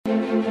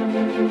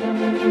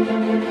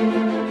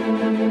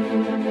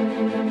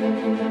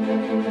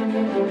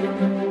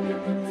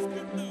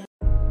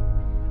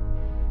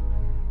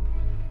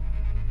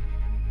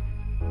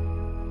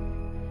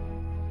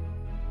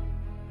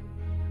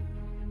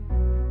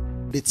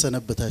እንዴት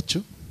ሰነበታችሁ?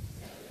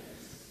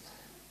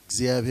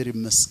 እግዚአብሔር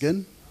ይመስገን።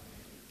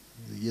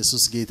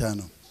 ኢየሱስ ጌታ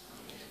ነው።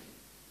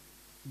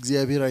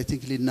 እግዚአብሔር አይ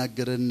ቲንክ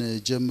ሊናገረን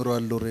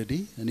ጀምሯል ኦሬዲ።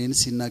 እኔን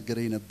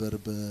ሲናገረኝ ነበር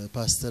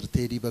በፓስተር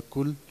ቴዲ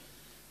በኩል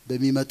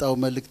በሚመጣው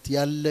መልእክት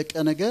ያለቀ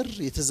ነገር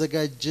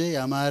የተዘጋጀ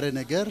ያማረ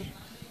ነገር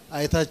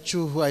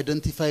አይታችሁ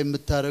አይደንቲፋይ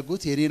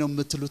የምታረጉት የኔ ነው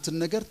የምትሉትን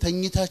ነገር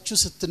ተኝታችሁ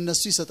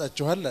ስትነሱ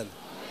ይሰጣችኋል አለ።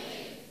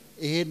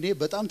 ይሄኔ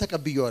በጣም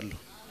ተቀብየዋለሁ።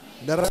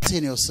 ለራሴ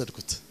ነው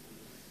የወሰድኩት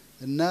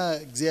እና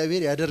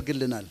እግዚአብሔር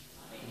ያደርግልናል።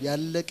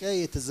 ያለቀ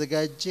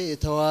የተዘጋጀ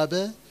የተዋበ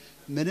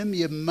ምንም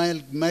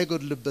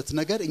የማይጎድልበት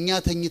ነገር እኛ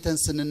ተኝተን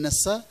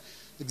ስንነሳ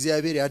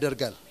እግዚአብሔር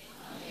ያደርጋል።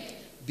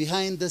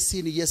 ቢሃይንድ ዘ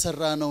ሲን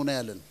እየሰራ ነው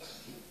ያለን።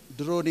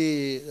 ድሮኔ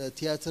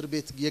ቲያትር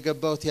ቤት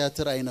የገባው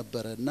ቲያትር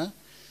አይነበረና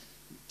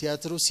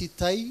ቲያትሩ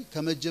ሲታይ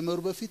ከመጀመሩ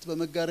በፊት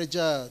በመጋረጃ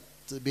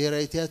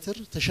ብሔራዊ ቲያትር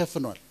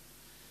ተሸፍኗል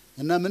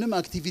እና ምንም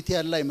አክቲቪቲ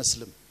ያለ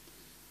አይመስልም።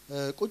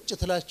 ቁጭ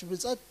ትላችሁ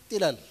ጸጥ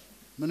ይላል።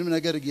 ምንም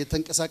ነገር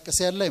እየተንቀሳቀሰ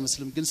ያለ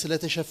አይመስልም፣ ግን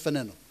ስለተሸፈነ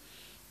ነው።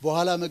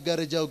 በኋላ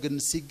መጋረጃው ግን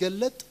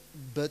ሲገለጥ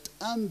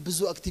በጣም ብዙ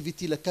አክቲቪቲ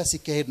ለካ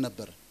ሲካሄድ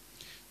ነበር።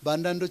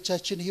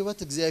 በአንዳንዶቻችን ህይወት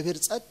እግዚአብሔር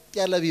ጸጥ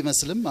ያለ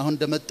ቢመስልም አሁን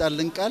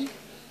እንደመጣልን ቃል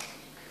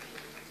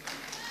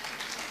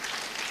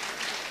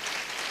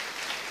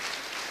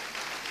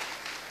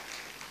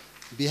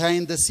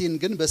ቢሃይንድ ዘ ሲን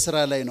ግን በስራ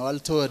ላይ ነው።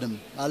 አልተወንም፣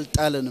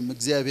 አልጣለንም።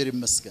 እግዚአብሔር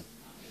ይመስገን።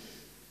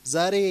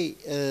 ዛሬ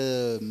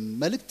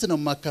መልእክት ነው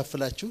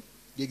ማካፈላችሁ።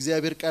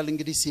 የእግዚአብሔር ቃል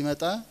እንግዲህ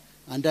ሲመጣ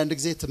አንዳንድ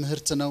ጊዜ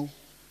ትምህርት ነው፣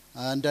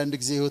 አንዳንድ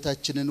ጊዜ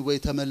ህይወታችንን ወይ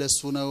ተመለሱ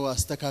ነው፣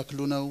 አስተካክሉ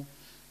ነው፣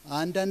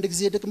 አንዳንድ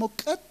ጊዜ ደግሞ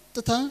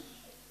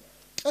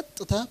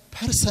ቀጥታ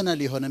ፐርሰናል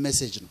የሆነ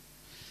ሜሴጅ ነው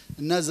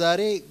እና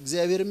ዛሬ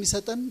እግዚአብሔር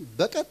የሚሰጠን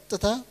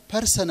በቀጥታ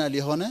ፐርሰናል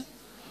የሆነ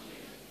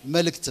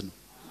መልእክት ነው።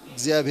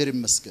 እግዚአብሔር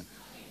ይመስገን።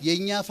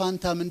 የኛ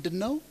ፋንታ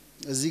ምንድነው?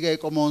 እዚህ ጋር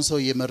የቆመውን ሰው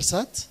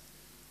የመርሳት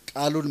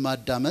ቃሉን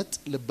ማዳመጥ፣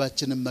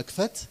 ልባችንን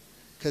መክፈት፣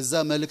 ከዛ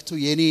መልእክቱ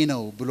የኔ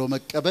ነው ብሎ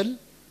መቀበል፣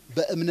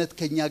 በእምነት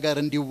ከኛ ጋር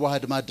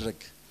እንዲዋሃድ ማድረግ፣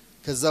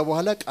 ከዛ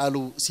በኋላ ቃሉ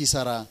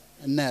ሲሰራ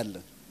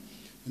እናያለን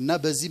እና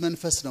በዚህ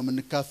መንፈስ ነው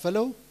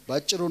የምንካፈለው።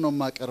 ባጭሩ ነው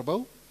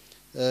ማቀርበው።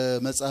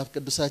 መጽሐፍ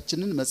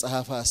ቅዱሳችንን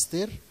መጽሐፈ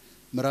አስቴር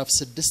ምዕራፍ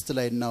 6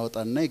 ላይ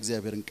እናወጣና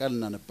የእግዚአብሔርን ቃል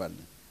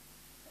እናነባለን።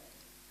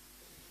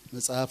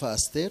 መጽሐፈ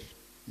አስቴር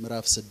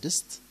ምዕራፍ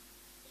 6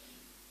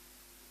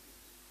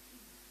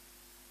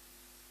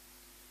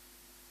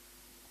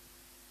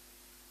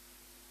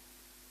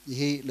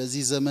 ይሄ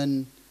ለዚህ ዘመን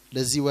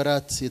ለዚህ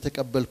ወራት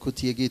የተቀበልኩት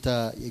የጌታ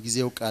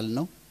የጊዜው ቃል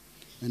ነው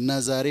እና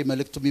ዛሬ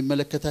መልእክቱ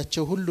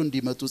የሚመለከታቸው ሁሉ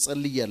እንዲመጡ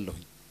ጸልያለሁ።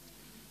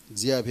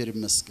 እግዚአብሔር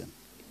ይመስገን።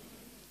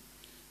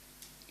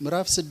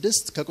 ምዕራፍ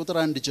 6 ከቁጥር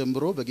 1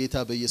 ጀምሮ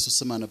በጌታ በኢየሱስ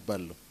ስም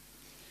አነባለሁ።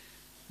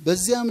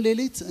 በዚያም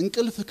ሌሊት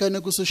እንቅልፍ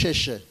ከንጉሱ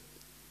ሸሸ።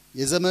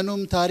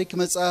 የዘመኑም ታሪክ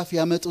መጽሐፍ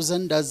ያመጡ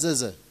ዘንድ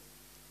አዘዘ።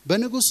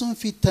 በንጉሱም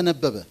ፊት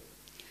ተነበበ።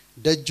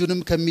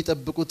 ደጁንም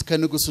ከሚጠብቁት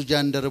ከንጉሱ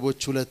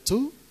ጃንደረቦች ሁለቱ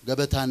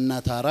ገበታና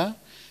ታራ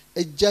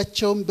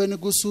እጃቸውን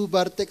በንጉሱ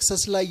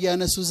በአርጤክስስ ላይ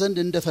ያነሱ ዘንድ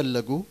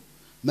እንደፈለጉ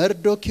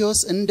መርዶክዮስ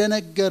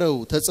እንደነገረው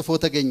ተጽፎ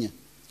ተገኘ።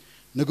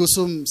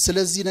 ንጉሱም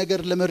ስለዚህ ነገር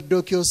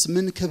ለመርዶክዮስ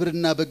ምን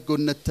ክብርና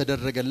በጎነት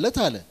ተደረገለት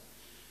አለ።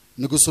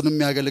 ንጉሱንም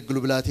የሚያገለግሉ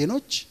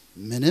ብላቴኖች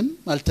ምንም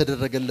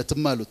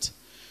አልተደረገለትም አሉት።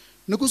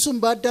 ንጉሱም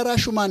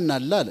በአዳራሹ ማን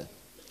አለ?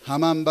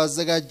 ሐማም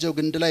ባዘጋጀው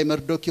ግንድ ላይ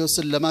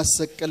መርዶክዮስን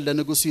ለማሰቀል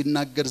ለንጉሱ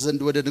ይናገር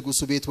ዘንድ ወደ ንጉሱ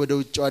ቤት ወደ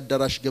ውጭው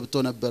አዳራሽ ገብቶ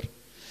ነበር።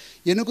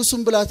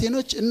 የንጉሱም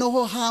ብላቴኖች እነሆ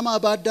ሐማ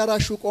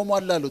በአዳራሹ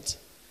ቆሟል አሉት።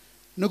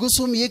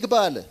 ንጉሱም ይግባ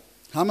አለ።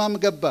 ሐማም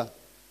ገባ።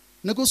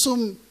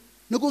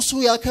 ንጉሱ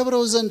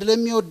ያከብረው ዘንድ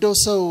ለሚወደው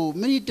ሰው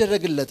ምን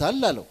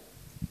ይደረግለታል አለው።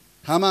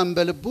 ሐማም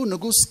በልቡ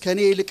ንጉስ ከኔ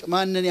ይልቅ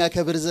ማንን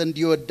ያከብር ዘንድ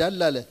ይወዳል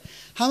አለ።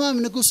 ሐማም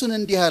ንጉሱን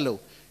እንዲህ አለው፣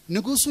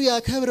 ንጉሱ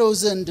ያከብረው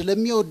ዘንድ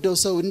ለሚወደው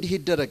ሰው እንዲህ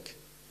ይደረግ።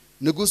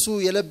 ንጉሱ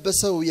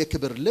የለበሰው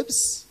የክብር ልብስ፣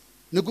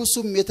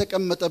 ንጉሱም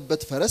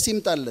የተቀመጠበት ፈረስ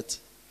ይምጣለት።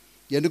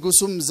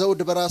 የንጉሱም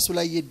ዘውድ በራሱ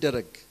ላይ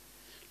ይደረግ።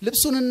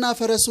 ልብሱንና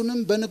ፈረሱንም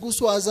በንጉሱ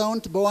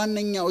አዛውንት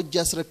በዋነኛው እጅ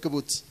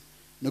ያስረክቡት።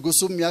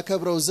 ንጉሱም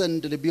ያከብረው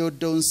ዘንድ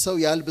ለሚወደውን ሰው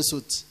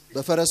ያልብሱት።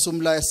 በፈረሱም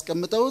ላይ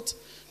ያስቀምጠውት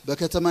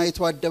በከተማይቱ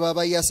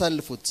አደባባይ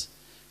ያሳልፉት።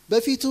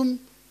 በፊቱም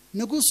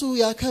ንጉሱ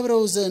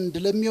ያከብረው ዘንድ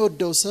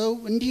ለሚወደው ሰው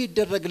እንዲህ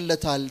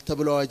ይደረግለታል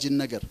ተብሎ አዋጅን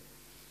ነገር።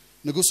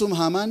 ንጉሱም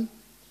ሐማን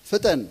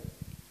ፍጠን፣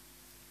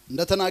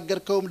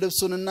 እንደተናገርከውም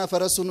ልብሱንና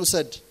ፈረሱን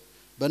ውሰድ፣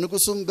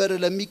 በንጉሱም በር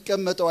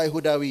ለሚቀመጠው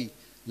አይሁዳዊ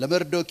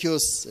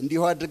ለመርዶክዮስ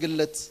እንዲሁ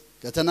አድርግለት፣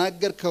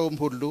 ከተናገርከውም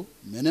ሁሉ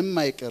ምንም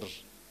አይቀር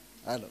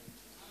አለው።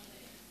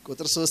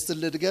 ቁጥር 3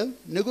 ልድገም።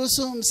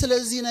 ንጉሱም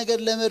ስለዚህ ነገር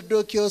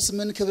ለመርዶክዮስ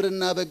ምን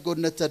ክብርና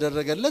በጎነት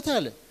ተደረገለት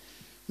አለ።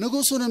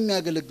 ንጉሱን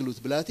የሚያገለግሉት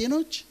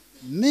ብላቴኖች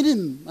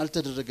ምንም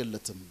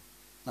አልተደረገለትም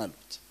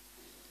አሉት።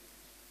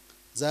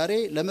 ዛሬ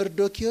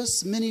ለመርዶክዮስ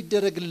ምን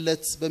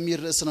ይደረግለት በሚል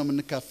ርዕስ ነው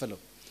የምንካፈለው።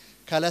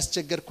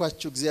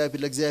 ካላስቸገርኳችሁ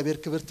ለእግዚአብሔር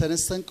ክብር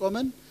ተነስተን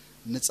ቆመን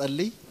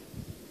እንጸልይ።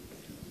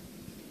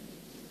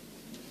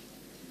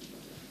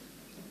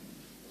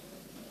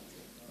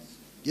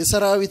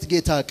 የሰራዊት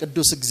ጌታ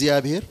ቅዱስ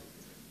እግዚአብሔር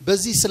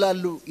በዚህ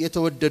ስላሉ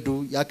የተወደዱ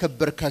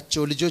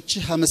ያከበርካቸው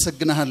ልጆችህ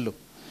አመሰግናለሁ።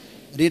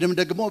 እኔንም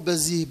ደግሞ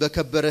በዚህ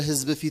በከበረ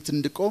ሕዝብ ፊት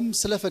እንድቆም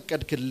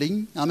ስለፈቀድክልኝ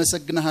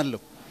አመሰግናለሁ።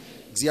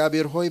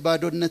 እግዚአብሔር ሆይ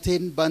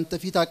ባዶነቴን ባንተ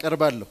ፊት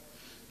አቀርባለሁ።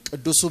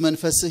 ቅዱሱ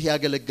መንፈስህ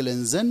ያገለግለን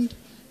ዘንድ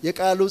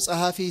የቃሉ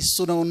ጸሐፊ እሱ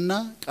ነውና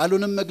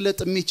ቃሉንም መግለጥ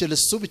የሚችል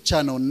እሱ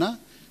ብቻ ነውና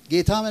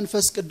ጌታ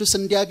መንፈስ ቅዱስ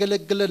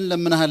እንዲያገለግለን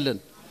ለምንሃለን።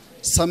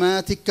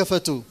 ሰማያት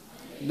ይከፈቱ፣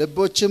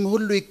 ልቦችም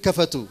ሁሉ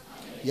ይከፈቱ፣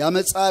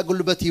 ያመጻ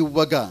ጉልበት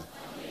ይወጋ።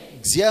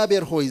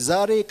 እግዚአብሔር ሆይ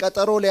ዛሬ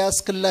ቀጠሮ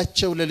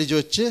ለያስክላቸው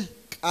ለልጆችህ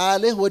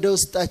ቃልህ ወደ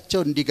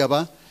ውስጣቸው እንዲገባ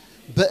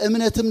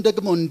በእምነትም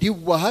ደግሞ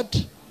እንዲዋሃድ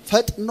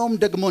ፈጥኖም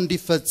ደግሞ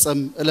እንዲፈጸም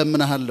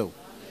እለምንሃለሁ።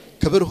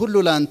 ክብር ሁሉ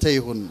ላንተ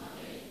ይሁን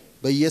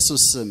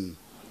በኢየሱስ ስም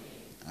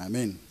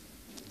አሜን።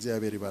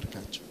 እግዚአብሔር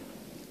ይባርካችሁ።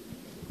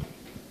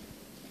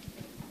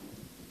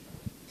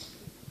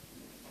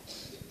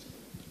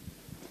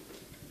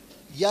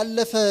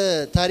 ያለፈ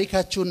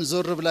ታሪካችሁን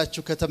ዞር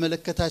ብላችሁ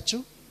ከተመለከታችሁ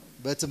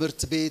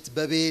በትምህርት ቤት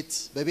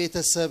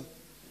በቤተሰብ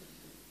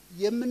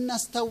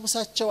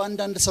የምናስታውሳቸው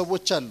አንዳንድ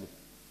ሰዎች አሉ።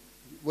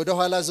 ወደ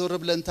ኋላ ዞር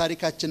ብለን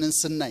ታሪካችንን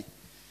ስናይ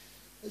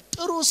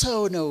ጥሩ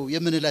ሰው ነው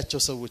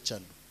የምንላቸው ሰዎች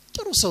አሉ።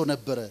 ጥሩ ሰው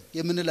ነበረ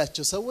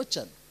የምንላቸው ሰዎች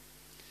አሉ።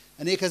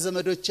 እኔ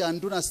ከዘመዶቼ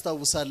አንዱን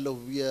አስታውሳለሁ።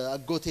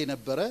 የአጎቴ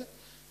ነበረ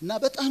እና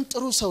በጣም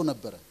ጥሩ ሰው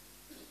ነበረ።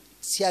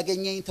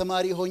 ሲያገኘኝ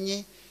ተማሪ ሆኜ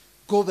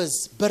ጎበዝ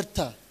በርታ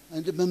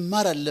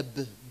መማር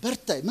አለብህ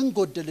በርታ ምን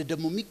ጎደለ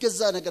ደግሞ የሚገዛ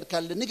ነገር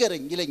ካለ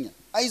ንገረኝ ይለኛል።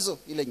 አይዞ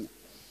ይለኛል።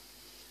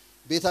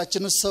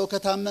 ቤታችን ውስጥ ሰው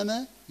ከታመመ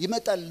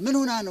ይመጣል። ምን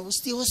ሆና ነው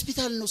እስቲ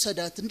ሆስፒታል ነው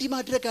ሰዳት እንዲህ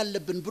ማድረግ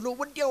አለብን ብሎ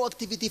ወዲያው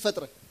አክቲቪቲ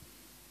ይፈጥራል።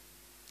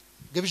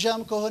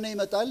 ግብዣም ከሆነ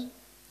ይመጣል።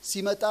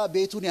 ሲመጣ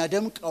ቤቱን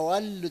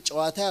ያደምቀዋል።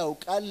 ጨዋታ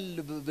ያውቃል።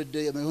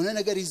 የሆነ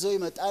ነገር ይዞ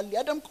ይመጣል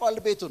ያደምቀዋል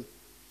ቤቱን።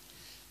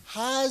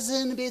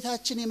 ሐዘን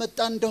ቤታችን የመጣ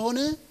እንደሆነ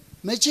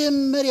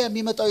መጀመሪያ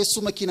የሚመጣው የሱ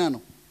መኪና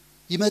ነው።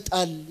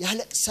 ይመጣል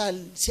ያለቅሳል።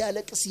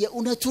 ሲያለቅስ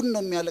የእውነቱን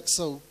ነው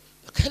የሚያለቅሰው፣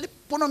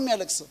 ከልቡ ነው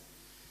የሚያለቅሰው።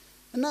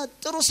 እና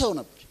ጥሩ ሰው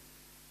ነበር።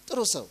 ጥሩ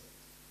ሰው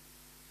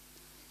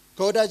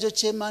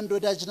ከወዳጆቼም አንድ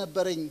ወዳጅ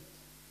ነበረኝ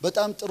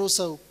በጣም ጥሩ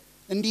ሰው።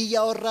 እንዲህ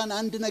ያወራን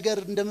አንድ ነገር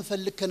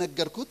እንደምፈልግ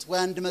ከነገርኩት ወይ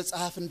አንድ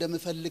መጽሐፍ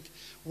እንደምፈልግ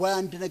ወይ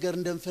አንድ ነገር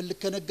እንደምፈልግ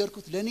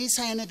ከነገርኩት ለኔ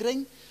ሳይነግረኝ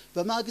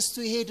በማግስቱ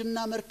ይሄድና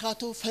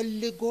መርካቶ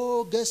ፈልጎ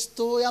ገዝቶ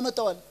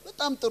ያመጣዋል።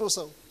 በጣም ጥሩ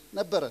ሰው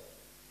ነበረ።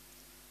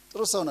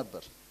 ጥሩ ሰው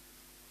ነበር።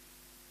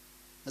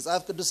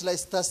 መጽሐፍ ቅዱስ ላይ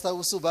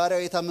ስታስታውሱ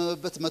ባሪያው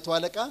የታመመበት መቶ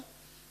አለቃ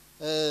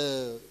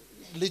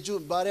ልጁ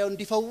ባሪያው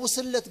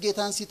እንዲፈውስለት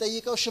ጌታን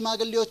ሲጠይቀው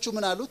ሽማግሌዎቹ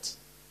ምን አሉት?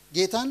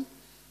 ጌታን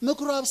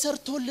ምኩራብ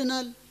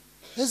ሰርቶልናል፣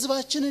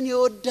 ህዝባችንን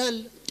ይወዳል፣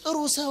 ጥሩ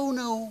ሰው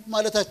ነው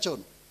ማለታቸው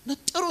ነው።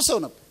 ጥሩ ሰው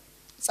ነበር።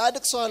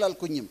 ጻድቅ ሰው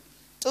አላልኩኝም፣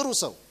 ጥሩ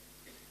ሰው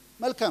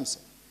መልካም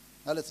ሰው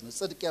ማለት ነው።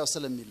 ጽድቅ ያው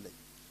ስለሚለይ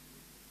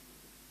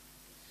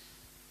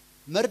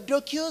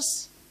መርዶክዮስ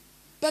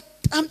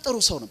በጣም ጥሩ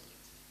ሰው ነበር።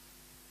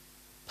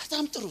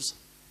 በጣም ጥሩ ሰው።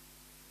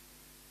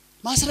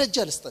 ማስረጃ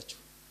ልስጣችሁ።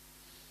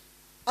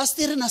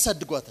 አስቴርን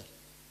አሳድጓታል።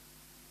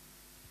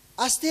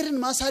 አስቴርን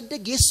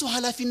ማሳደግ የሱ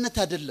ኃላፊነት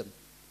አይደለም።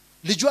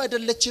 ልጁ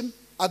አይደለችም፣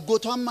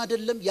 አጎቷም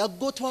አይደለም፣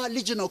 ያጎቷ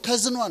ልጅ ነው፣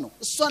 ከዝኗ ነው።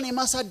 እሷን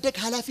የማሳደግ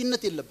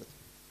ኃላፊነት የለበትም።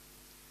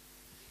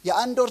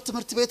 የአንድ ወር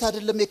ትምህርት ቤት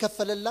አይደለም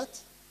የከፈለላት፣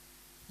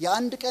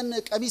 የአንድ ቀን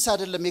ቀሚስ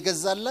አይደለም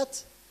የገዛላት።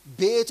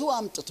 ቤቱ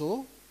አምጥቶ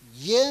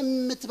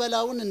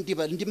የምትበላውን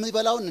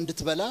እንዲበላውን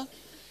እንድትበላ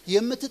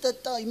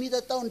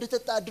የሚጠጣው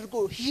እንድትጠጣ አድርጎ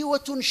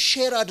ህይወቱን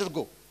ሼር አድርጎ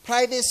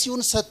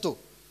ፕራይቬሲውን ሰጥቶ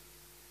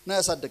ነው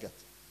ያሳደጋት።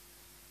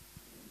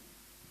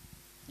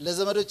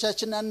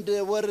 ለዘመዶቻችን አንድ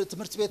ወር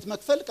ትምህርት ቤት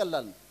መክፈል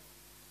ቀላል ነው።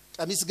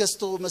 ቀሚስ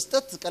ገዝቶ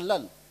መስጠት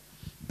ቀላል ነው።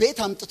 ቤት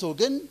አምጥቶ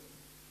ግን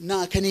ና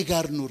ከኔ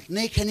ጋር ኑር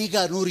ነይ ከኔ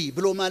ጋር ኑሪ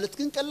ብሎ ማለት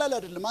ግን ቀላል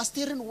አይደለም።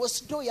 አስቴርን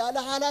ወስዶ ያለ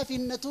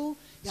ኃላፊነቱ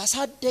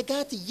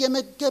ያሳደጋት፣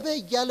 እየመገበ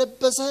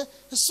እያለበሰ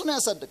እሱ ነው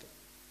ያሳደጋት።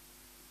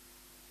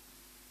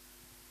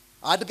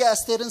 አድጋ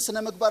አስቴርን ስነ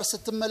ምግባር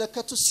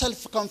ስትመለከቱ፣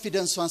 ሰልፍ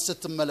ኮንፊደንስዋን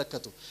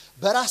ስትመለከቱ፣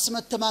 በራስ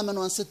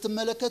መተማመኗን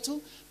ስትመለከቱ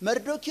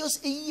መርዶክዮስ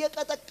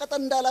እየቀጠቀጠ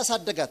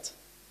እንዳላሳደጋት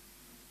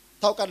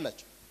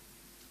ታውቃላችሁ።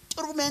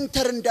 ጥሩ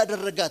ሜንተር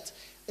እንዳደረጋት፣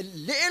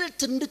 ልዕልት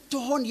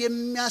እንድትሆን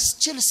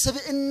የሚያስችል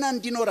ስብዕና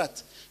እንዲኖራት፣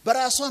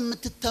 በራሷ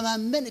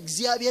የምትተማመን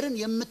እግዚአብሔርን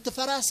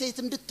የምትፈራ ሴት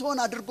እንድትሆን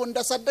አድርጎ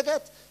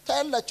እንዳሳደጋት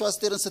ታያላችሁ።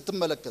 አስቴርን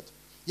ስትመለከቱ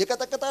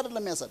የቀጠቀጠ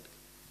አይደለም ያሳደጋት።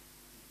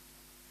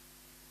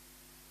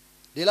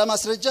 ሌላ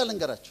ማስረጃ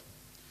ልንገራችሁ።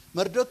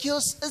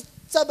 መርዶክዮስ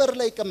እዛ በር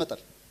ላይ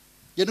ይቀመጣል።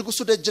 የንጉሱ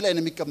ደጅ ላይ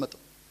ነው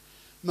የሚቀመጠው።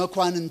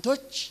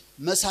 መኳንንቶች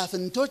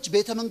መሳፍንቶች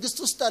ቤተ መንግስት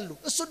ውስጥ አሉ።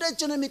 እሱ ደጅ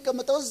ነው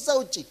የሚቀመጠው እዛ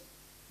ውጪ።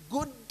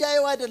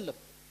 ጉዳዩ አይደለም።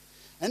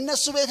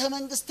 እነሱ ቤተ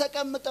መንግስት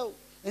ተቀምጠው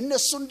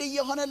እነሱ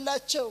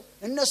እንደየሆነላቸው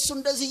እነሱ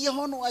እንደዚህ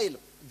የሆኑ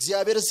አይልም።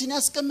 እግዚአብሔር እዚህን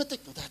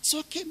ያስቀምጠው። ታትስ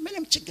ኦኬ፣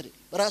 ምንም ችግር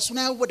የለም። ራሱን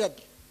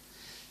ያወዳድር።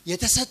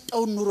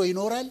 የተሰጠውን ኑሮ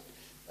ይኖራል።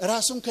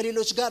 ራሱን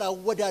ከሌሎች ጋር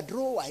አወዳድሮ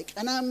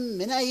አይቀናም።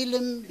 ምን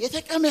አይልም።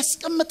 የተቀመ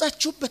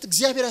ያስቀመጣችሁበት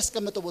እግዚአብሔር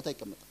ያስቀመጠው ቦታ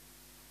ይቀመጣል።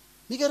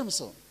 የሚገርም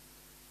ሰው ነው።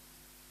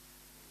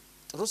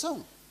 ጥሩ ሰው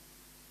ነው።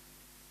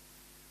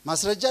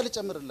 ማስረጃ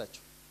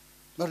ልጨምርላችሁ።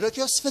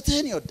 መርዶክዮስ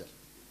ፍትህን ይወዳል።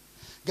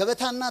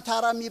 ገበታና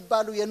ታራ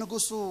የሚባሉ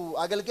የንጉሱ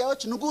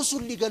አገልጋዮች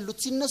ንጉሱን ሊገሉት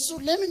ሲነሱ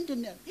ለምን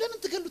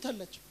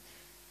ትገሉታላችሁ?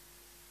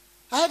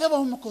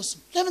 አያገባውም እኮ እሱ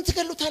ለምን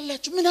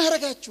ትገሉታላችሁ ምን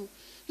አረጋችሁ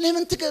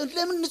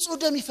ለምን ንጹህ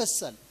ደም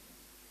ይፈሳል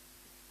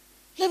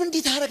ለምን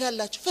እንዲህ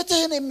ታረጋላችሁ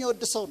ፍትህን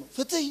የሚወድ ሰው ነው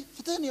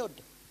ፍትህን ይወድ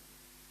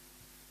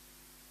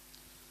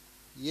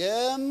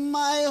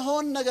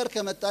የማይሆን ነገር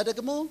ከመጣ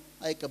ደግሞ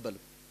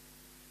አይቀበልም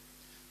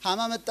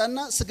ሃማ መጣና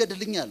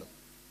ስገድልኝ አለው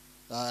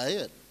አይ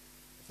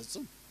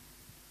በፍጹም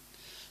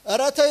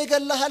አራተው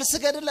ይገለሃል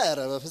ስገድላ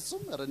አረ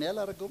በፍጹም አረ እኔ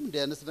ያላረገውም እንዲህ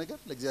አይነት ነገር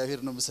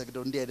ለእግዚአብሔር ነው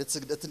መስገደው እንዲህ አይነት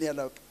ስግደትን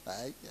ያላውቅ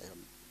አይ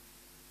አይሆንም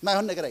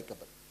ማይሆን ነገር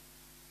አይቀበልም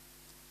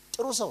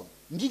ጥሩ ሰው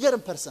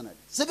እንዲገርም ፐርሰናል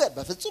ስገድ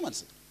በፍጹም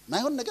አልሰግድም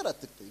ማይሆን ነገር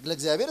አትጥይ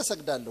ለእግዚአብሔር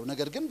እሰግዳለሁ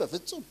ነገር ግን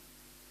በፍጹም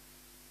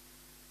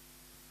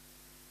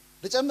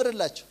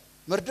ልጨምርላችሁ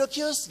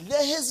መርዶክዮስ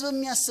ለህዝብ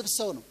የሚያስብ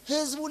ሰው ነው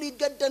ህዝቡ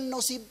ሊገደል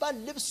ነው ሲባል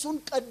ልብሱን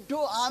ቀዶ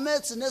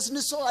አመት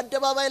ነስንሶ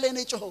አደባባይ ላይ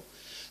ነው የጮኸው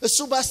እሱ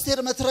በአስቴር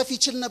መትረፍ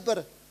ይችል ነበር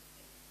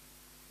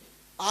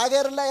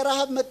አገር ላይ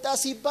ረሃብ መጣ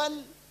ሲባል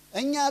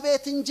እኛ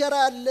ቤት እንጀራ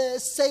አለ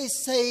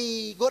እሰይ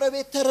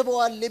ጎረቤት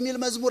ተርበዋል የሚል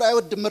መዝሙር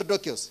አይወድም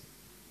መርዶክዮስ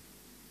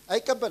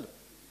አይቀበልም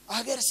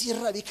አገር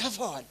ሲራብ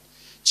ይከፋዋል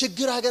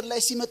ችግር አገር ላይ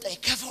ሲመጣ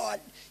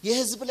ይከፋዋል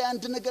የህዝብ ላይ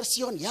አንድ ነገር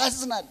ሲሆን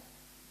ያዝናል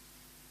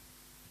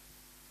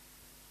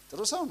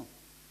ጥሩ ሰው ነው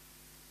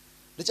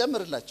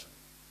ልጨምርላችሁ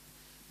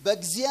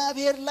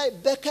በእግዚአብሔር ላይ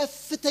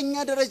በከፍተኛ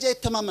ደረጃ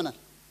ይተማመናል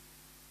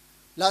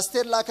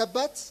ላስቴር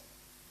ላከባት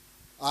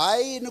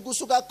አይ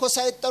ንጉሱ ጋር እኮ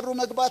ሳይጠሩ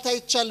መግባት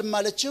አይቻልም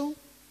ማለችው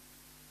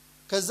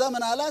ከዛ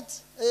ምን አላት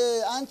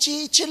አንቺ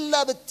ችላ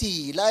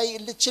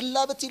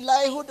ብቲ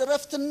ለአይሁድ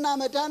ረፍትና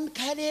መዳን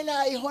ከሌላ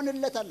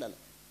ይሆንለታል አለ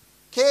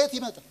ከየት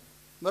ይመጣል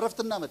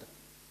ረፍትና መዳን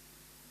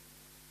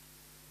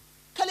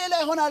ከሌላ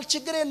ይሆናል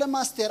ችግር የለም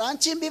አስቴር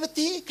አንቺም ቢብቲ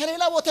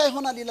ከሌላ ቦታ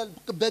ይሆናል ይላል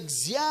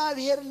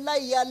በእግዚአብሔር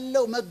ላይ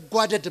ያለው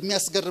መጓደድ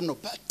የሚያስገርም ነው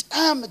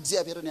በጣም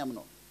እግዚአብሔርን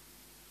ያምነው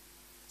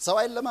ሰው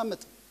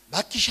አይለማመጥ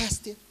ባክሽ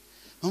አስቴር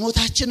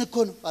መሞታችን እኮ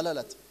ነው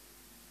አላላት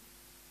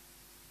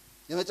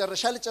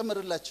የመጨረሻ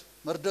ልጨምርላችሁ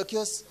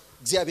መርዶክዮስ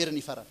እግዚአብሔርን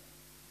ይፈራል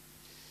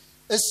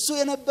እሱ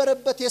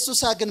የነበረበት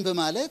የሱሳ ግንብ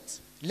ማለት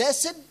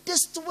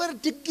ለ6 ወር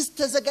ድግስ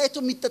ተዘጋጅቶ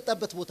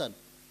የሚጠጣበት ቦታ ነው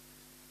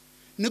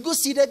ንጉስ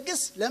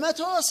ሲደግስ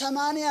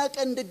ለ180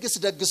 ቀን ድግስ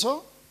ደግሶ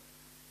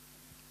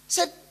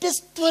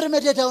 6 ወር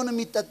መደዳውን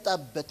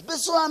የሚጠጣበት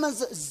ብዙ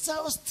አመት እዛ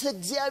ውስጥ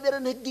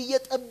እግዚአብሔርን ህግ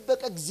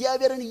እየጠበቀ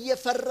እግዚአብሔርን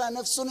እየፈራ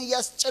ነፍሱን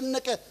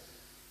እያስጨነቀ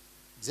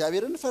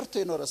እግዚአብሔርን ፈርቶ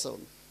የኖረ ሰው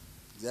ነው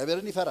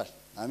እግዚአብሔርን ይፈራል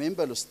አሜን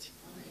በሉ እስቲ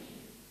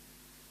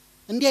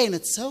እንዲህ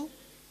አይነት ሰው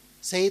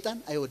ሰይጣን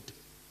አይወድም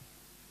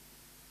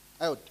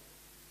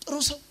ጥሩ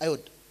ሰው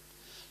አይወድም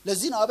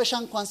ለዚህ ነው አበሻ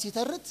እንኳን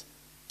ሲተርት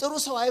ጥሩ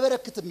ሰው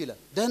አይበረክትም ይላል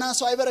ደህና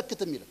ሰው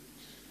አይበረክትም ይላል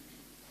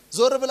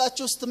ዞር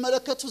ብላችሁ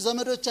ስትመለከቱ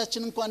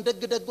ዘመዶቻችን እንኳን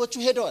ደግደጎቹ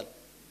ሄደዋል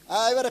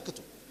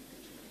አይበረክቱም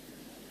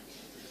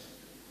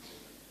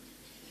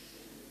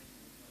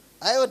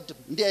አይወድም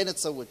እንዲህ አይነት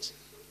ሰዎች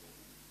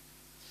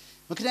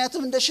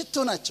ምክንያቱም እንደ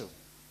ሽቶ ናቸው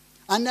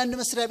አንዳንድ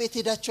መስሪያ ቤት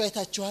ሄዳችሁ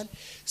አይታችኋል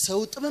ሰው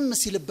ጥምም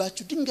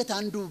ሲልባችሁ ድንገት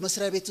አንዱ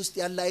መስሪያ ቤት ውስጥ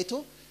ያለ አይቶ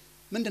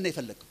ምንድነው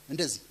ይፈልገው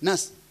እንደዚህ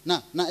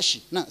ና እሺ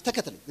ና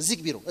ተከተለኝ እዚህ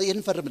ቢሮ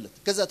ይንፈርምለት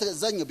ከዛ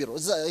ተዛኛው ቢሮ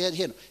እዛ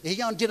ይሄ ነው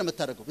ይሄኛው እንዴ ነው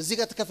መታረገው እዚህ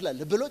ጋር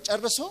ተከፍላለህ ብሎ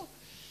ጨርሶ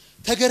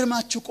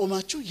ተገርማችሁ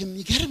ቆማችሁ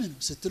የሚገርም ነው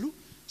ስትሉ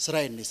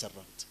ስራዬን ነው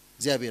የሰራሁት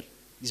እግዚአብሔር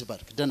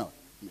ይስባርክ ደናው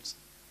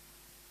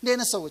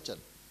እንደነ ሰዎች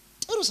አሉ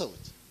ጥሩ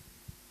ሰዎች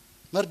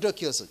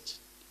መርዶክዮሶች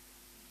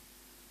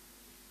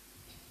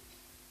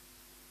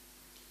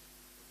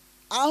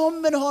አሁን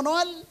ምን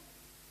ሆኗል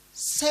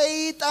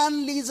ሰይጣን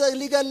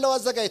ሊገለው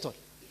አዘጋጅቷል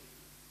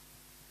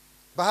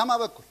በሃማ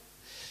በኩል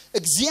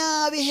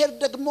እግዚአብሔር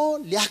ደግሞ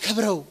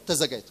ሊያከብረው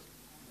ተዘጋጅቷል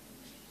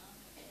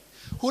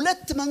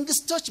ሁለት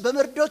መንግስቶች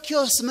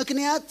በመርዶክዮስ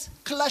ምክንያት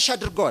ክላሽ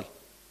አድርገዋል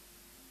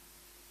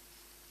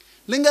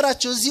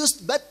ልንገራችሁ እዚህ ውስጥ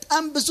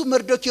በጣም ብዙ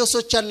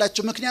መርዶክዮሶች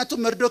አላችሁ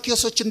ምክንያቱም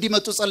መርዶክዮሶች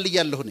እንዲመጡ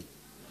ጸልያለሁ ነኝ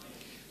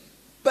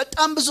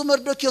በጣም ብዙ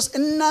መርዶክዮስ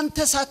እናንተ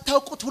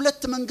ሳታውቁት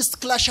ሁለት መንግስት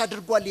ክላሽ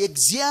አድርጓል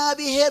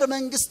የእግዚአብሔር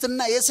መንግስትና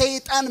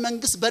የሰይጣን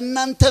መንግስት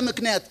በእናንተ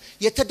ምክንያት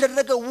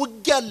የተደረገ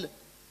ውጊያ አለ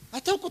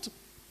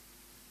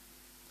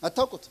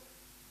አታውቁት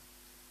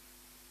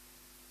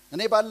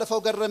እኔ ባለፈው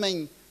ገረመኝ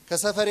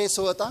ከሰፈሬ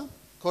ስወጣ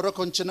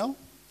ኮረኮንች ነው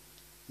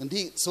እንዴ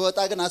ስወጣ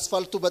ግን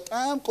አስፋልቱ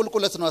በጣም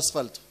ቁልቁለት ነው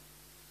አስፋልቱ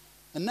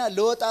እና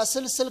ለወጣ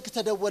ስልክ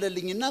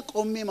ተደወለልኝና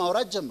ቆሜ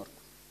ማውራት ጀመርኩ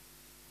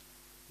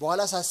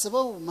በኋላ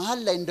ሳስበው መሃል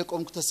ላይ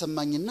እንደቆምኩ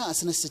ተሰማኝና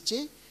አስነስቼ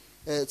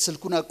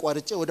ስልኩን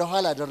አቋርጬ ወደ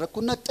ኋላ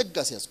አደረኩና ጥግ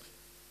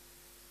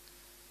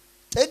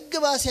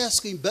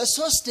ባሲያስኩኝ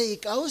በ3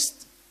 ደቂቃ ውስጥ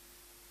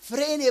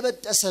ፍሬን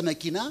የበጠሰ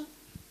መኪና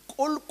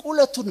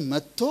ቁልቁለቱን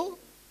መጥቶ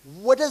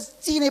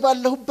ወደዚህ ነው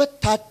ባለሁበት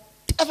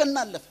ታጠፈና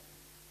አለፈ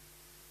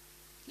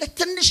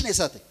ለትንሽ ነው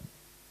የሳተኝ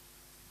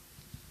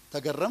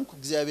ተገረምኩ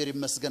እግዚአብሔር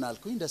ይመስገን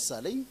አልኩኝ ደስ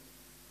አለኝ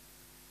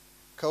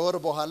ከወር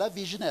በኋላ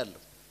ቪዥን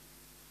ያለው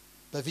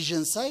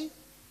በቪዥን ሳይ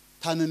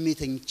ታመሜ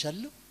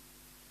ተኝቻለሁ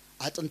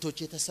አጥንቶቼ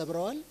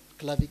ተሰብረዋል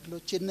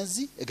ክላቪክሎቼ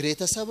እነዚህ እግሬ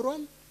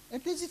ተሰብሯል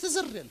እንደዚህ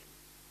ተዘርያለሁ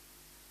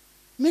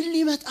ምን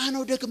ሊመጣ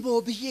ነው ደግሞ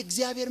ብዬ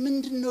እግዚአብሔር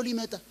ምንድነው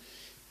ሊመጣ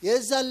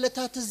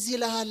የዛለታት እዚህ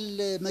ለሃል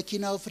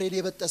መኪናው ፍሬን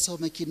የበጠሰው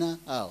መኪና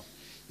አዎ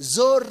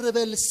ዞር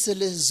በል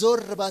ስልህ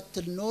ዞር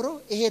ባትል ኖሮ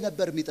ይሄ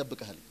ነበር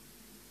የሚጠብቀሃል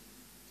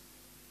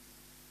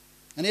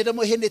እኔ ደግሞ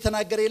ይሄን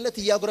የተናገረለት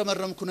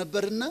ያጉረመረምኩ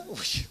ነበርና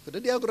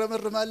ወደ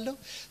ያጉረመርማለሁ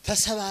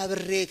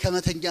ተሰባብሬ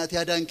ከመተኛት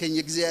ያዳንከኝ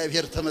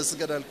እግዚአብሔር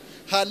ተመስገናል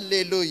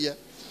ሃሌሉያ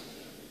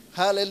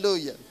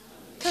ሃሌሉያ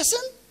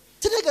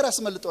ከስንት ነገር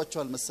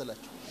አስመልጧቸዋል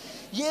መሰላችሁ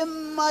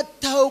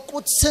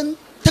የማታውቁት ስንት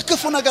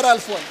ክፉ ነገር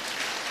አልፏል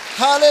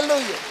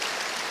ሃሌሉያ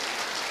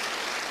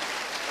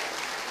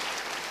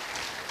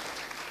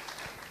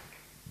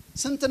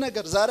ስንት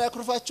ነገር ዛሬ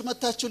አኩርፋችሁ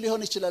መታችሁ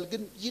ሊሆን ይችላል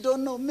ግን you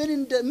don't know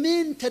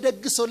ምን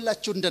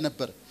ተደግሶላችሁ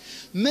እንደነበር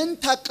ምን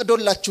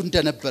ታቅዶላችሁ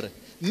እንደነበር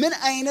ምን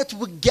አይነት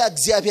ውጊያ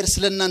እግዚአብሔር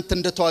ስለናንተ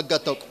እንደተዋጋ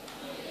ታውቁ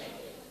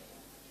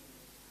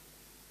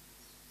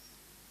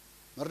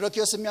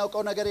መርዶክዮስ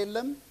የሚያውቀው ነገር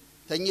የለም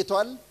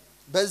ተኝቷል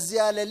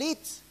በዚያ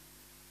ሌሊት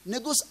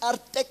ንጉስ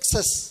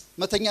አርጤክስስ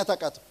መተኛ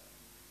ታቃተው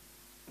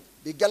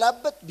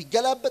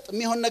ቢገላበጥ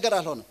የሚሆን ነገር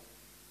አልሆነ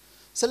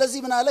ስለዚህ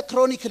ምን አለ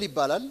ክሮኒክል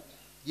ይባላል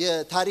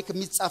የታሪክ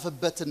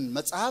የሚጻፍበትን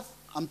መጽሐፍ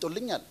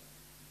አምጦልኛል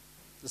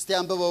እስቲ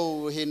አንብበው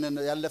ይሄንን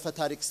ያለፈ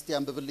ታሪክ እስቲ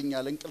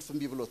አንብብልኛል እንቅልፍ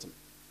እምቢብሎት ነው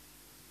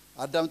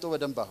አዳምጦ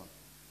በደንብ አሁን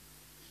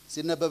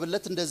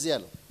ሲነበብለት እንደዚህ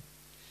ያለው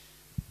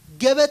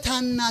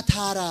ገበታና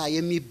ታራ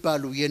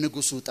የሚባሉ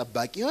የንጉሱ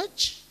ጠባቂዎች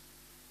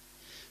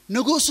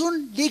ንጉሱን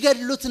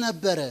ሊገድሉት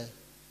ነበር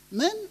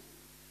ምን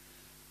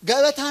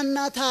ገበታና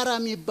ታራ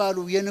የሚባሉ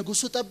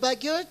የንጉሱ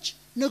ጠባቂዎች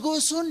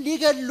ንጉሱን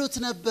ሊገድሉት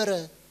ነበር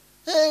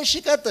እሺ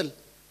ቀጥል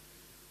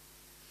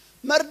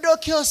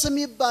መርዶክዮስ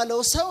የሚባለው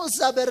ሰው እዛ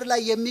በር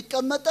ላይ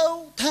የሚቀመጠው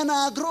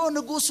ተናግሮ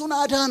ንጉሱን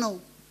አዳነው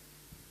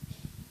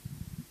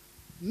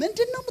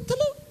ምንድነው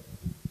የምትለው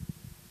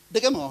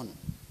ደገመው አሁን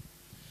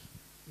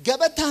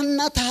ገበታና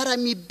ታራ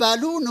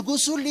የሚባሉ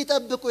ንጉሱን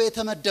ሊጠብቁ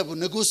የተመደቡ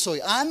ንጉስ ሆይ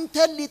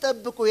አንተን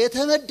ሊጠብቁ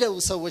የተመደቡ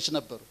ሰዎች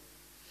ነበሩ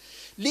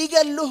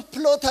ሊገሉህ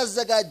ፕሎት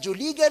አዘጋጁ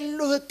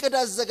ሊገሉህ እቅድ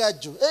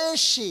አዘጋጁ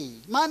እሺ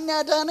ማን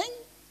ያዳነኝ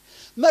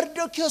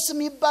መርዶክዮስ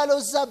የሚባለው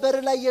እዛ በር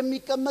ላይ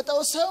የሚቀመጠው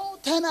ሰው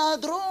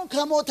ተናግሮ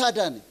ከሞት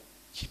አዳነኝ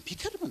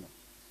የሚገርም ነው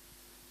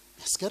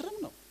ያስገርም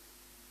ነው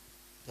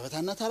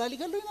ገበታና ታራ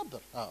ሊገሉኝ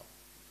ነበር አዎ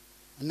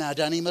እና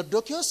አዳነኝ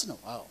መርዶክዮስ ነው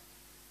አዎ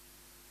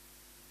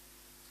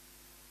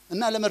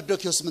እና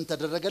ለመርዶክዮስ ምን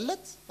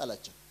ተደረገለት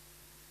አላቸው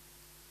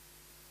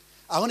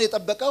አሁን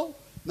የጠበቀው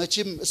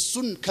መቼም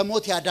እሱን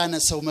ከሞት ያዳነ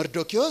ሰው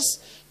መርዶክዮስ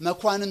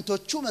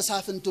መኳንንቶቹ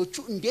መሳፍንቶቹ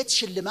እንዴት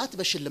ሽልማት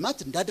በሽልማት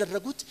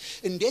እንዳደረጉት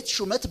እንዴት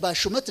ሹመት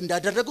ባሹመት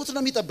እንዳደረጉት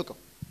ነው የሚጠብቀው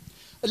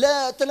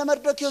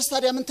ለመርዶክዮስ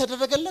ታዲያ ምን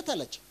ተደረገለት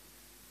አላቸው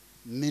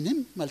ምንም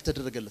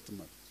አልተደረገለትም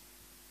ማለት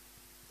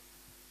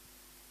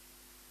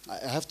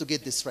I have to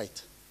get this right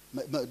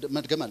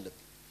መድገም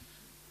አለብኝ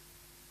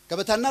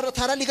ገበታና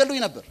ታራ ሊገሉኝ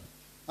ነበር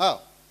አዎ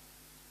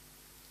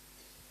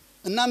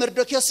እና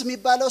መርዶክዮስ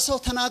የሚባለው ሰው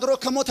ተናግሮ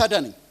ከሞት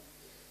አዳነኝ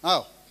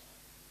አዎ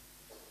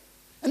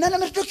እና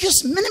ለመርዶክዮስ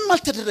ምንም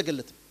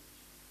አልተደረገለትም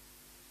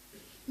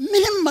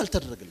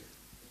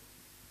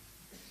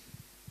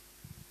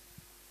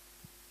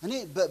እኔ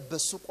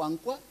በሱ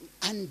ቋንቋ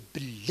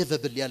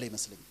unbelievable ያለ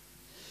ይመስለኝ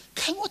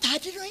ከሞት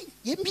አድኖኝ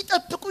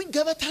የሚጠብቁኝ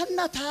ገበታና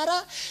ታራ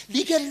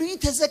ሊገሉኝ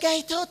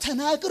ተዘጋጅተው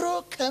ተናግሮ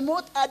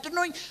ከሞት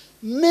አድኖኝ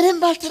ምንም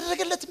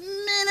አልተደረገለት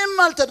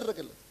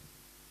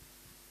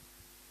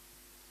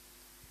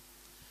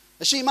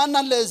እሺ ማን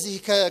አለ እዚህ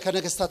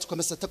ከነገስታቱ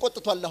ከመሰለ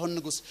ተቆጥቷል አሁን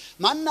ንጉስ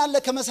ማን አለ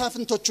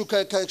ከመሳፍንቶቹ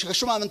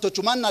ከሹማምንቶቹ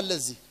ማን አለ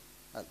እዚህ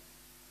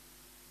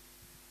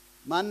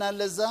ማን አለ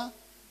እዛ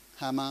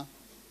ሃማ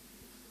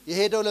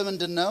የሄደው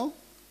ለምንድነው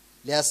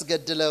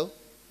ሊያስገድለው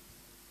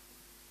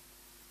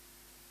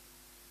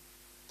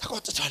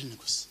ተቆጥቷል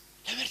ንጉስ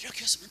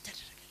ለመርዶክዮስ ምን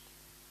ተደረገለት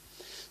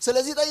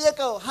ስለዚህ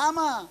ጠየቀው ሃማ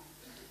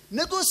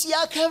ንጉስ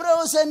ያከብረው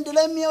ዘንድ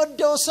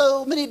ለሚወደው ሰው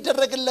ምን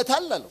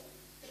ይደረግለታል አለው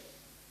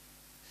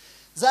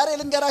ዛሬ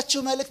ልንገራችሁ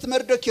መልእክት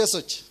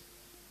መርዶክዮሶች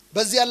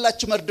በዚህ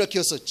ያላችሁ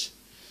መርዶክዮሶች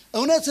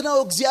እውነት ነው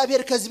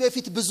እግዚአብሔር ከዚህ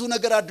በፊት ብዙ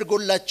ነገር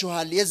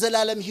አድርጎላችኋል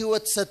የዘላለም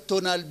ህይወት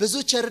ሰጥቶናል ብዙ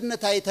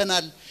ቸርነት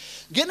አይተናል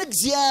ግን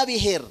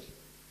እግዚአብሔር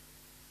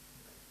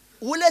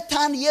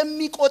ውለታን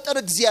የሚቆጥር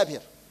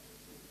እግዚአብሔር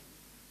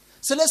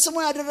ስለ ስሙ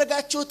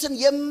ያደረጋችሁትን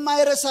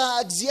የማይረሳ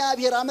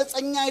እግዚአብሔር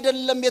አመፀኛ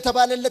አይደለም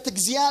የተባለለት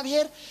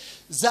እግዚአብሔር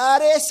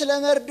ዛሬ ስለ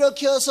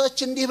መርዶክዮሶች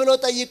እንዲህ ብሎ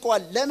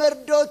ጠይቋል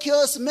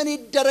ለመርዶክዮስ ምን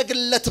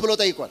ይደረግለት ብሎ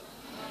ጠይቋል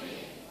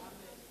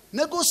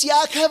ንጉስ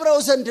ያከብረው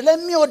ዘንድ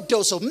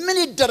ለሚወደው ሰው ምን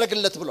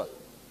ይደረግለት ብሏል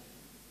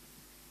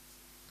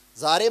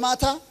ዛሬ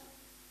ማታ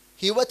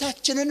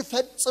ህይወታችንን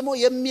ፈጽሞ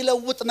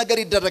የሚለውጥ ነገር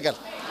ይደረጋል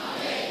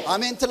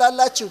አሜን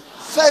ትላላችሁ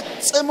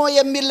ፈጽሞ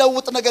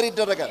የሚለውጥ ነገር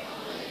ይደረጋል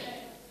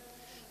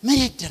ምን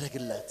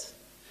ይደረግለት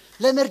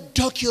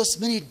ለመርዶክዮስ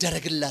ምን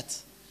ይደረግለት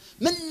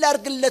ምን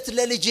ላርግለት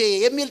ለልጄ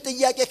የሚል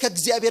ጥያቄ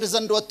ከእግዚአብሔር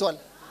ዘንድ ወጥቷል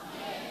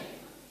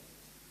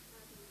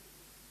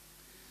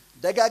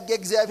ደጋግ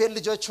እግዚአብሔር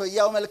ልጆች ሆይ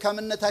ያው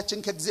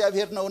መልካምነታችን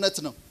ከእግዚአብሔር ነው እውነት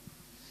ነው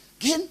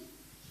ግን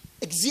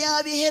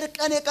እግዚአብሔር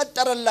ቀን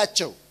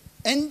የቀጠረላቸው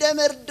እንደ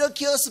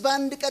መርዶክዮስ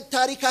ባንድ ቀን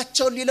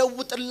ታሪካቸው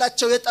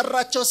ሊለውጥላቸው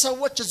የጠራቸው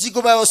ሰዎች እዚህ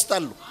ጉባኤ ውስጥ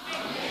አሉ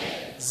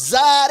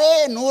ዛሬ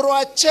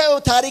ኑሯቸው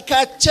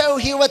ታሪካቸው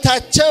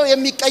ህይወታቸው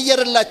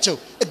የሚቀየርላቸው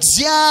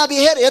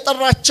እግዚአብሔር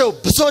የጠራቸው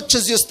ብዙዎች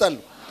እዚህ ውስጥ አሉ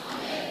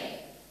አሜን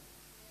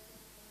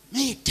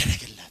ምን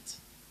ይደረግላት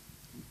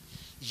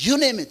you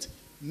name it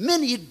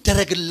ምን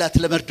ይደረግላት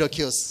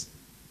ለመርዶክዮስ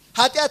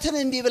ኃጢያትን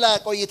እንቢ ብላ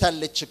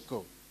ቆይታለች እኮ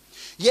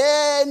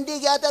የእንዲ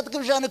ያጣት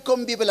ግብዣን እኮ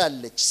እንቢ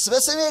ብላለች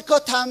በስሜ እኮ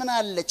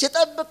ታምናለች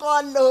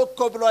እጠብቀዋለሁ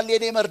እኮ ብሏል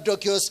የኔ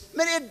መርዶክዮስ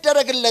ምን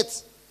ይደረግለት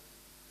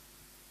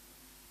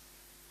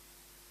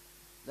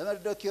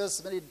ለመርዶክዮስ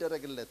ምን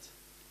ይደረግለት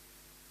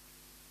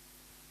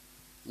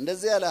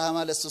እንደዚህ ያለ ሃማ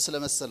ለሱ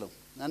ስለመሰለው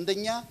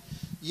አንደኛ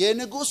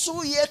የንጉሱ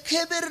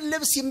የክብር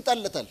ልብስ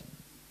ይምጣለታል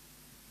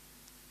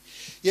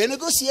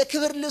የንጉስ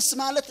የክብር ልብስ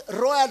ማለት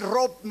ሮያል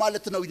ሮብ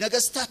ማለት ነው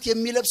ነገስታት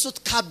የሚለብሱት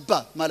ካባ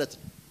ማለት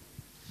ነው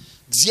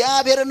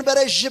እግዚአብሔርን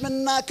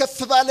በረጅምና ከፍ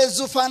ባለ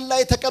ዙፋን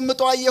ላይ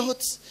ተቀምጦ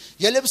አየሁት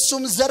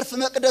የልብሱም ዘርፍ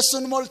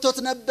መቅደሱን ሞልቶት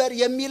ነበር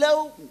የሚለው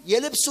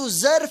የልብሱ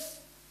ዘርፍ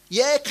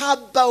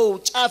የካባው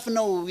ጫፍ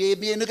ነው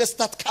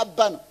የነገስታት ካባ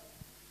ነው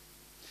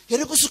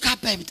የንጉሱ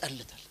ካባ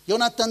ይምጣለታል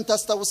ዮናታን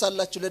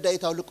ታስታውሳላችሁ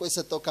ለዳዊት አውልቆ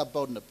የሰጠው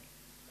ካባው ነበር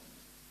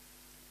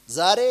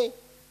ዛሬ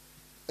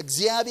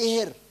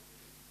እግዚአብሔር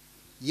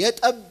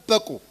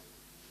የጠበቁ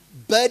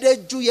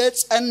በደጁ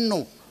የጸኑ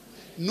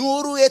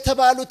ኑሩ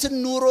የተባሉትን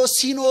ኑሮ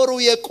ሲኖሩ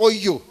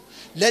የቆዩ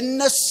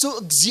ለነሱ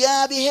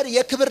እግዚአብሔር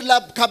የክብር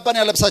ካባን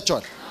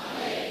ያለብሳቸዋል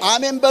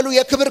አሜን በሉ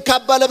የክብር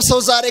ካባ ለብሰው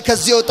ዛሬ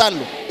ከዚህ ይወጣሉ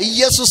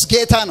ኢየሱስ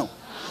ጌታ ነው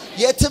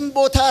የትም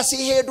ቦታ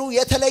ሲሄዱ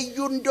የተለዩ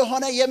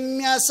እንደሆነ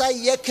የሚያሳይ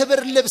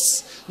የክብር ልብስ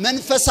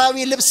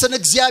መንፈሳዊ ልብስን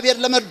እግዚአብሔር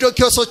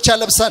ለመርዶክዮሶች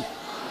ያለብሳል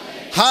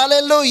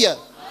ሃሌሉያ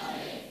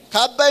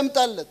ካባ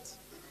ይምጣለት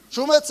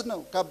ሹመት ነው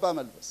ካባ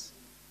መልበስ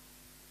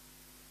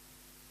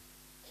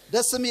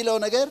ደስ የሚለው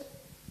ነገር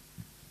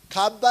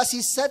ካባ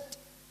ሲሰጥ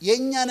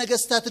የኛ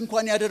ነገስታት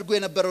እንኳን ያደርጉ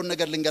የነበረው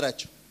ነገር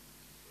ልንገራቸው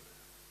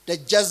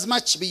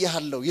ደጃዝማች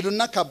ብያለሁ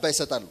ይሉና ካባ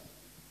ይሰጣሉ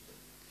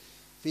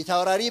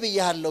ፊታውራሪ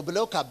ብያለሁ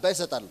ብለው ካባ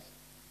ይሰጣሉ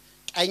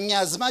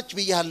ቀኛዝማች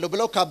ብያለሁ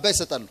ብለው ካባ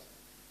ይሰጣሉ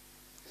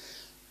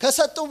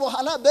ከሰጡ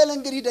በኋላ በል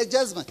እንግዲህ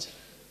ደጃዝማች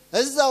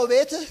እዛው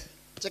ቤት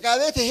ጭቃ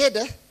ቤት ሄደ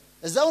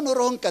እዛው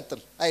ኑሮህን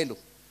ቀጥል አይሉ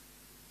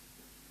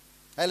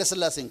ኃይለ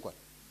ሥላሴ እንኳን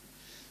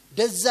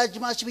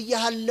ደጃዝማች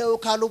ብያለሁ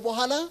ካሉ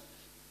በኋላ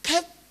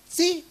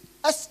ከዚህ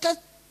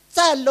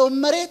አስከዛለው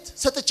መሬት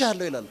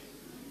ሰጥቻለሁ ይላሉ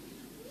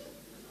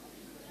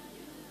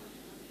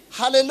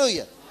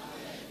ሃሌሉያ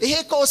ይሄ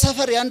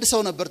ሰፈር ያንድ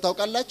ሰው ነበር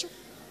ታውቃላችሁ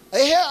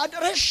ይሄ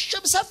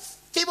አድረሽም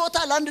ሰፊ ቦታ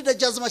ለአንድ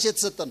ደጃዝማች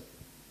የተሰጠን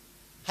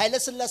ኃይለ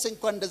ሥላሴ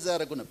እንኳን እንደዛ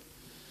ያረጉ ነበር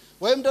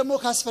ወይም ደግሞ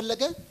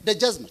ካስፈለገ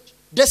ደጃዝማች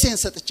ደሴን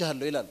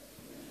ሰጥቻለሁ ይላሉ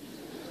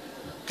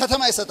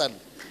ከተማ ይሰጣሉ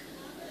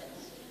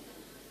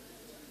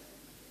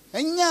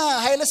እኛ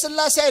ኃይለ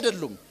ሥላሴ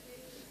አይደሉም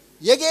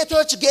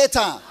የጌቶች ጌታ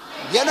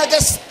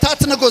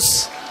የነገስታት ንጉስ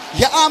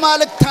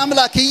የአማልክት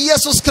አምላክ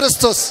ኢየሱስ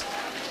ክርስቶስ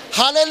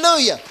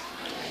ሃሌሉያ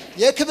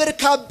የክብር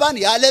ካባን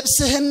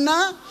ያለብስህና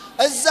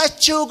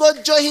እዛችው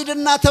ጎጆ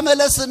ሂድና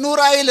ተመለስ ኑር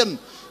አይልም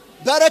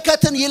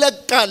በረከትን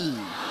ይለቃል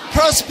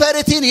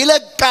ፕሮስፐሪቲን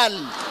ይለቃል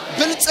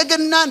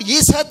ብልጽግናን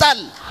ይሰጣል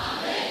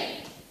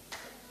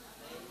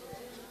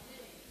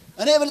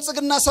እኔ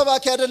ብልጽግና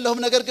ሰባኪ አይደለሁም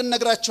ነገር ግን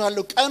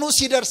ነግራችኋለሁ ቀኑ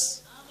ሲደርስ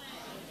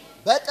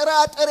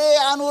በጥራጥሬ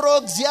አኑሮ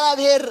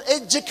እግዚአብሔር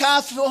እጅ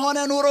ካፍ ሆነ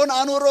ኑሮን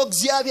አኑሮ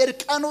እግዚአብሔር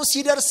ቀኑ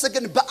ሲደርስ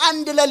ግን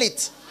በአንድ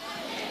ሌሊት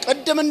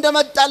ቀደም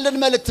እንደመጣልን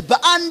መልእክት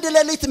በአንድ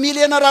ሌሊት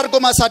ሚሊዮነር አድርጎ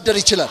ማሳደር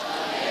ይችላል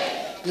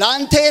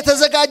ላንተ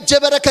የተዘጋጀ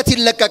በረከት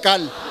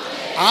ይለቀቃል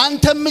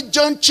አንተም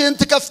እጆችን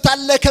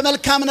ትከፍታለህ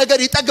ከመልካም ነገር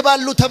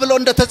ይጠግባሉ ተብሎ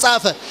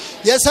እንደተጻፈ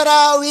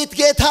የሰራዊት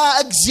ጌታ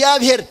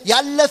እግዚአብሔር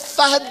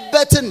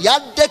ያለፋህበትን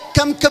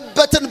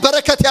ያደከምክበትን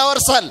በረከት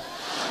ያወርሳል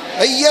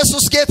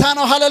ኢየሱስ ጌታ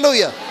ነው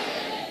ሃሌሉያ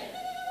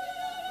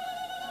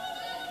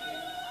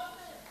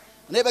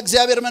እኔ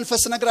በእግዚአብሔር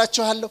መንፈስ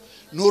ነግራችኋለሁ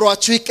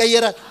ኑሯችሁ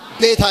ይቀየራል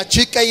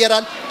ቤታችሁ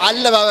ይቀየራል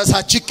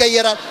አለባበሳችሁ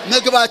ይቀየራል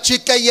ምግባችሁ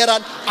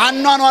ይቀየራል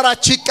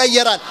አኗኗራችሁ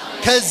ይቀየራል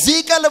ከዚህ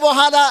ቀን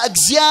በኋላ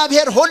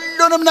እግዚአብሔር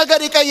ሁሉንም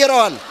ነገር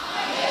ይቀየራል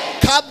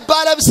ካባ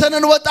ለብሰን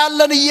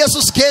እንወጣለን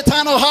ኢየሱስ ጌታ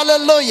ነው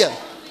ሃሌሉያ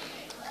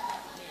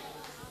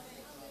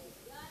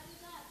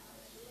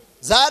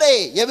ዛሬ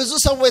የብዙ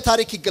ሰዎች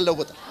ታሪክ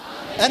ይገለወጣል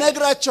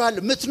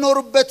እነግራችኋለሁ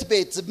ምትኖሩበት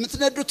ቤት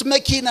ምትነዱት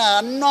መኪና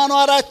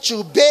አኗኗራችሁ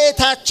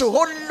ቤታችሁ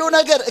ሁሉ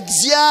ነገር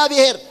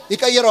እግዚአብሔር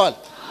ይቀየራል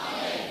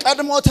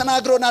ቀድሞ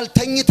ተናግሮናል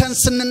ተኝተን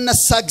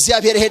ስንነሳ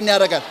እግዚአብሔር ይሄን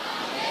ያደርጋል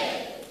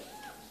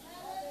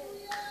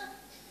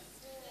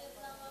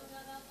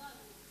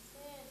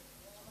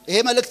ይሄ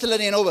መልእክት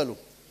ለኔ ነው በሉ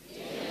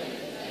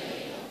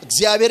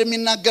እግዚአብሔር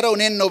የሚናገረው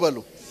እኔን ነው በሉ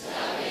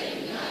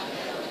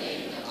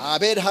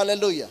አቤት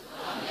ሃሌሉያ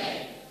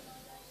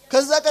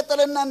ከዛ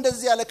ቀጠለና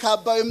እንደዚህ ያለ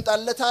ካባው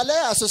ይምጣለት አለ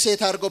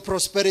አሶሲየት አርጎ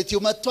ፕሮስፐሪቲው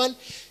መጥቷል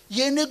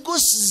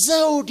የንጉስ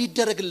ዘውድ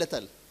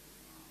ይደረግለታል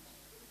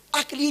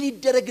አክሊል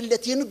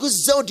ይደረግለት የንጉስ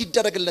ዘውድ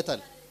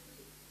ይደረግለታል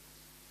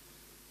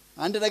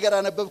አንድ ነገር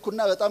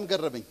አነበብኩና በጣም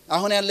ገረመኝ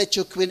አሁን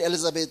ያለችው ኩዊን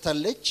ኤሊዛቤት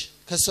አለች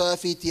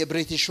ከሷፊት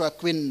የብሪቲሽ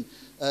ኩዊን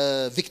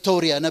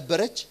ቪክቶሪያ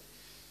ነበረች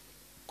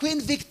ኩዊን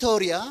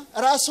ቪክቶሪያ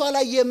ራሷ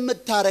ላይ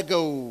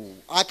የምታረገው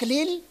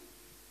አክሊል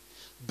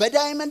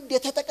በዳይመንድ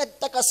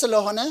የተጠቀጠቀ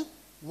ስለሆነ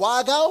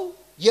ዋጋው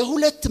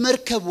የሁለት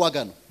መርከብ ዋጋ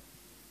ነው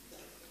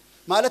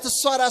ማለት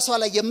እሷ ራሷ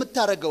ላይ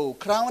የምታረገው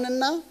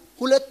ክራውንና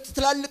ሁለት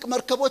ትላልቅ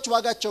መርከቦች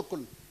ዋጋቸው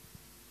እኩል ነው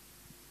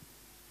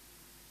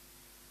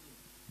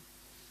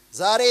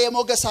ዛሬ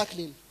የሞገስ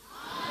አክሊል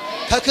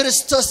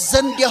ከክርስቶስ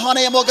ዘንድ የሆነ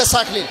የሞገስ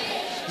አክሊል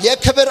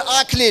የክብር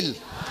አክሊል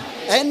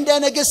እንደ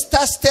ንግስት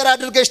አስቴር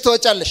አድርገሽ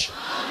ትወጫለሽ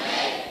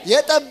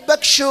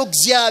የጠበቅሽው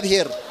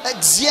እግዚአብሔር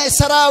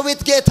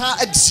ሰራዊት ጌታ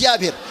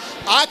እግዚአብሔር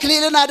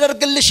አክሊልን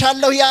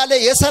አደርግልሻለሁ ያለ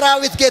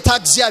የሰራዊት ጌታ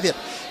እግዚአብሔር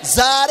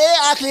ዛሬ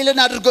አክሊልን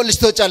አድርጎልሽ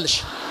ትወጫለሽ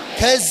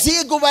ከዚህ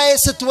ጉባኤ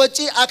ስትወጪ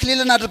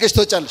አክሊልን አድርገሽ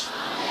ትወጫለሽ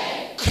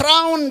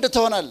ክራውንድ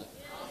ትሆናለሽ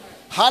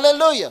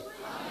ሃሌሉያ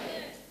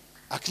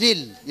አክሊል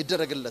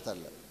ይደረግለታል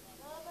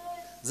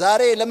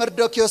ዛሬ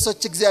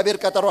ለመርዶክዮሶች እግዚአብሔር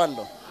ቀጠሮ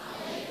አለው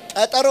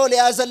ቀጠሮ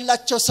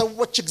ለያዘላቸው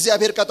ሰዎች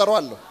እግዚአብሔር ቀጠሮ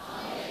አለው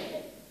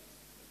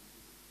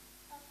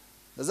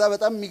እዛ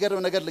በጣም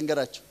የሚገርም ነገር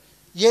ልንገራችሁ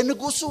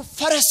የንጉሱ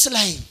ፈረስ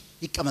ላይ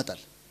ይቀመጣል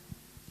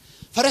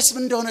ፈረስ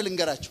ምን እንደሆነ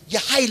ልንገራችሁ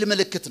የኃይል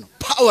ምልክት ነው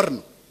ፓወር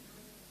ነው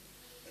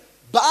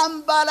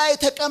በአምባ ላይ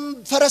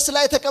ፈረስ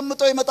ላይ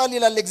ተቀምጦ ይመጣል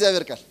ይላል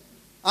እግዚአብሔር ቃል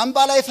አምባ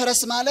ላይ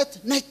ፈረስ ማለት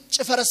ነጭ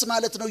ፈረስ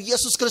ማለት ነው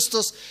ኢየሱስ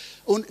ክርስቶስ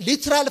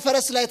ሊትራል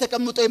ፈረስ ላይ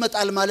ተቀምጦ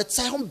ይመጣል ማለት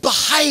ሳይሆን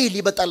በኃይል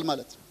ይመጣል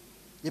ማለት ነው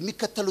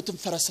የሚከተሉትን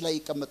ፈረስ ላይ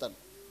ይቀመጣል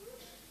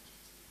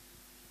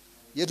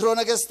የድሮ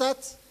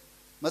ነገስታት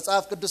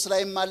መጽሐፍ ቅዱስ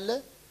ላይም አለ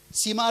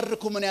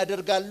ሲማርኩ ምን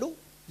ያደርጋሉ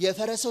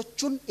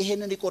የፈረሶቹን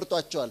ይሄንን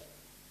ይቆርጧቸዋል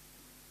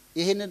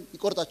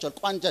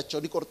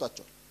ቋንጃቸውን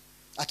ይቆርጧቸዋል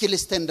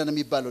አኪሊስ ቴንደን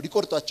የሚባለው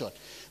ይቆርጧቸዋል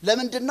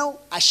ለምንድነው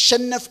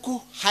አሸነፍኩ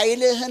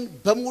ኃይልህን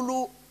በሙሉ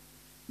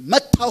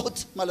መታውት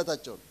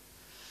ማለታቸው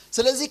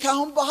ስለዚህ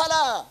ካሁን በኋላ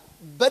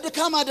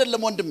በድካም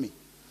አይደለም ወንድሜ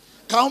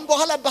ካሁን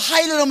በኋላ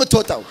በኃይል ነው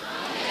የምትወጣው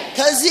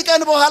ከዚህ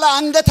ቀን በኋላ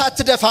አንገት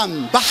አትደፋም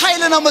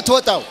በኃይል ነው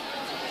የምትወጣው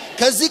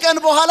ከዚህ ቀን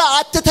በኋላ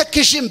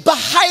አትተክሽም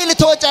በኃይል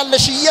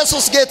ትወጫለሽ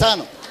ኢየሱስ ጌታ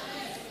ነው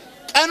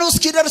ቀኑ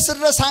እስኪደርስ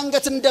ድረስ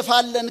አንገት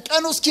እንደፋለን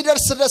ቀኑ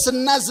እስኪደርስ ድረስ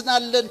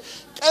እናዝናለን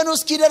ቀኑ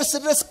እስኪደርስ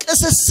ድረስ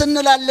ቅስስ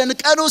እንላለን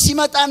ቀኑ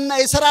ሲመጣና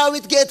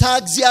የሰራዊት ጌታ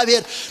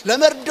እግዚአብሔር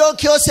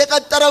ለመርዶክዮስ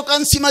የቀጠረው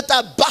ቀን ሲመጣ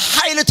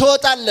በኃይል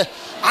ትወጣለህ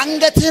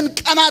አንገትህን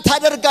ቀና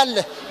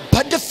ታደርጋለህ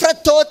በድፍረት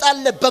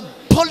ትወጣለህ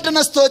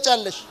በቦልድነስ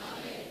ትወጫለሽ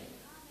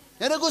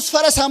የንጉስ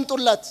ፈረስ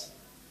አምጡላት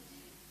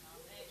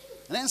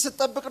እኔን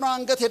ስትጠብቅ ነው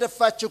አንገት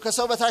የደፋችው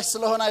ከሰው በታች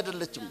ስለሆነ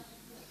አይደለችም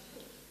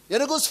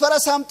የንጉስ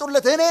ፈረስ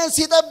አምጡለት እኔን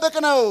ሲጠብቅ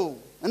ነው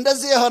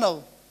እንደዚህ የሆነው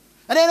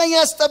እኔ ነኝ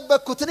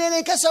ያስጠበቅኩት እኔ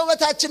ነኝ ከሰው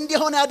በታች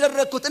እንዲሆን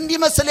ያደረኩት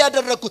እንዲመስል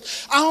ያደረኩት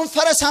አሁን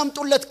ፈረስ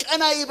አምጡለት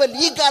ቀና ይበል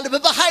ይጋልብ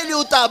በኃይል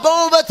ይውጣ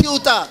በውበት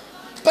ይውጣ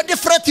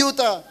በድፍረት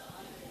ይውጣ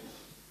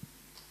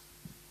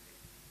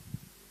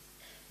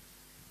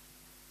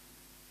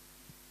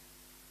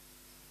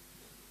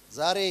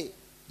ዛሬ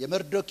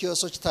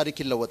የመርዶክዮሶች ታሪክ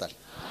ይለወጣል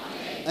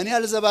እኔ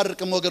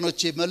አልዘባርቅም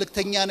ወገኖቼ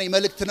መልእክተኛ ነኝ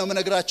መልእክት ነው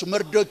መነግራችሁ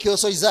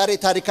መርዶክዮሶች ዛሬ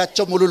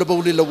ታሪካቸው ሙሉ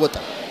ለሙሉ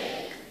ይለወጣል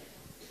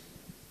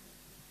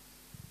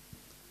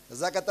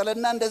እዛ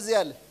ቀጠለና እንደዚህ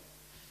ያለ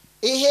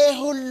ይሄ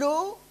ሁሉ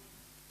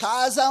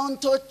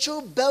ከአዛውንቶቹ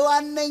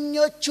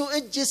በዋነኞቹ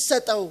እጅ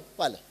ይሰጠው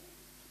ባለ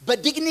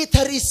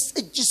በዲግኒተሪስ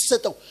እጅ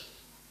ይሰጠው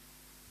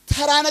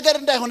ተራ ነገር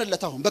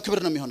እንዳይሆንለት አሁን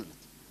በክብር ነው የሚሆንለት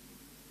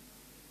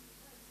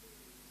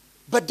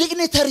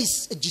በዲግኒተሪስ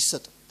እጅ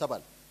ይሰጠው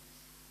ተባለ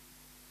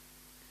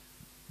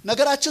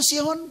ነገራችሁ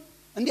ሲሆን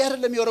እንዲህ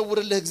አይደለም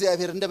ይወረውርልህ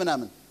እግዚአብሔር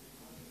እንደምናምን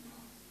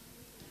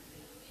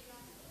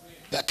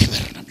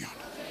በክብር ነው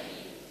የሚሆነው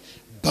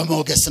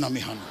በሞገስ ነው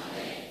የሚሆነው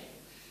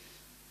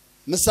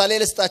ምሳሌ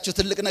ለስጣችሁ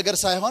ትልቅ ነገር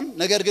ሳይሆን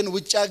ነገር ግን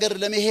ውጭ ሀገር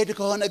ለመሄድ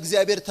ከሆነ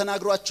እግዚአብሔር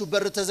ተናግሯችሁ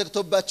በር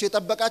ተዘግቶባችሁ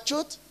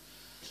የጠበቃችሁት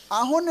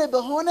አሁን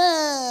በሆነ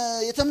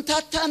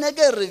የተምታታ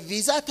ነገር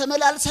ቪዛ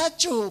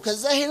ተመላልሳችሁ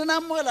ከዛ ሄድና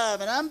ሞላ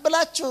ምናምን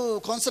ብላችሁ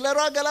ኮንስለሯ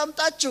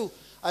ገላምጣችሁ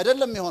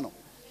አይደለም የሚሆነው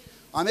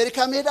አሜሪካ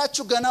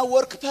መሄዳችሁ ገና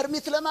ወርክ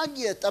ፐርሚት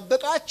ለማግኘት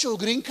ጠብቃችሁ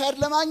ግሪን ካርድ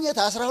ለማግኘት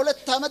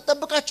 12 አመት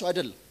ጠብቃችሁ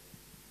አይደለም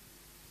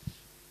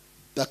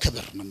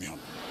በክብር ነው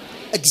የሚሆነው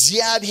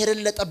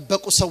እግዚአብሔርን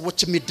ለጠበቁ ሰዎች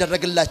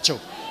የሚደረግላቸው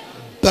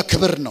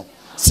በክብር ነው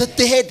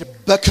ስትሄድ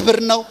በክብር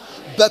ነው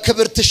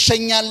በክብር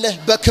ትሸኛለህ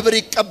በክብር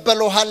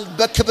ይቀበሉሃል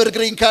በክብር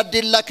ግሪን ካርድ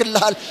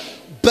ይላክልሃል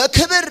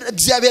በክብር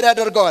እግዚአብሔር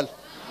ያደርገዋል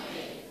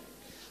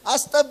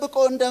አስጠብቆ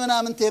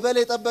እንደምናምን ተበለ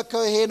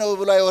የጠበቀው ይሄ ነው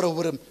ብሎ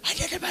አይወረውርም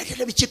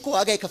አይደለም እቺኮ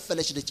ዋጋ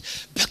የከፈለች ልጅ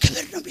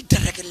በክብር ነው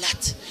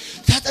የሚደረግላት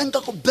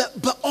ተጠንቀቁ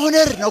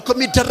በኦነር ነው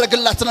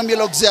ከሚደረግላት ነው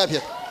የሚለው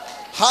እግዚአብሔር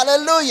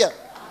ሃሌሉያ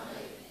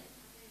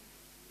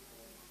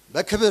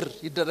በክብር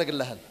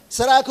ይደረግልሃል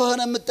ስራ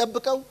ከሆነ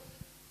የምትጠብቀው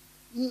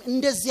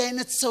እንደዚህ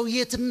አይነት ሰው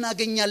የት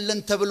እናገኛለን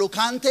ተብሎ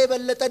ካንተ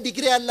የበለጠ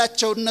ዲግሪ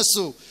ያላቸው እነሱ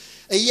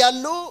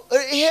እያሉ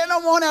ይሄ ነው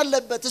መሆን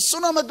ያለበት እሱ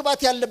ነው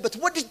መግባት ያለበት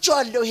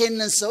ወድጆአለሁ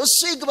ይሄንን ሰው እሱ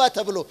ይግባ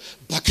ተብሎ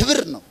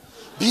በክብር ነው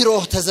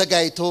ቢሮህ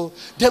ተዘጋይቶ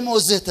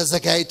ደሞዝህ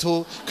ተዘጋይቶ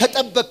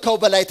ከጠበቅከው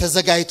በላይ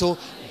ተዘጋይቶ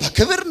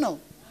በክብር ነው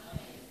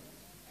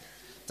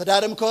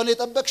ትዳርም ከሆነ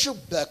የጠበቅሽው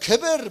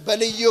በክብር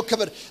በልዩ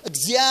ክብር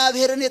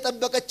እግዚአብሔርን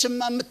የጠበቀችማ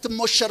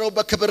የምትሞሸረው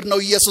በክብር ነው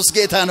ኢየሱስ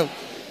ጌታ ነው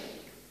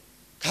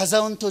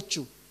ካዛውንቶቹ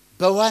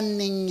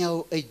በዋነኛው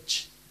እጅ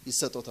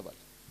ይሰጠው ተባለ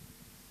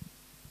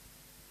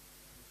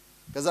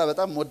ከዛ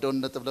በጣም ወደው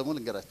ነጥብ ደግሞ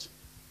ልንገራችሁ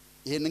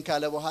ይሄንን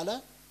ካለ በኋላ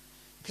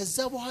ከዛ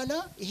በኋላ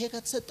ይሄ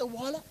ከተሰጠው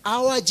በኋላ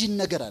አዋጅን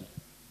ነገር አለ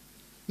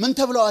ምን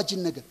ተብሎ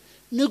አዋጅን ነገር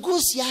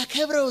ንጉስ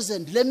ያከብረው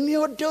ዘንድ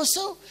ለሚወደው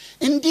ሰው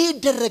እንዲህ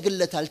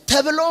ይደረግለታል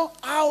ተብሎ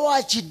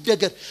አዋጅ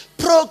ይደረግ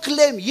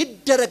ፕሮክሌም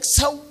ይደረግ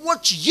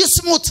ሰዎች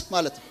ይስሙት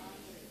ማለት ነው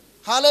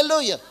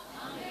ሃሌሉያ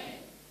አሜን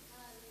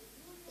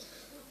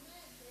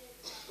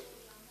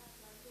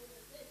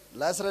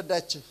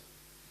ላስረዳችሁ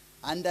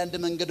አንዳንድ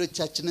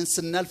መንገዶቻችንን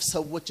ስናልፍ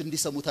ሰዎች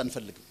እንዲሰሙት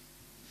አንፈልግም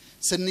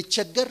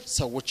ስንቸገር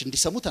ሰዎች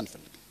እንዲሰሙት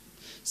አንፈልግም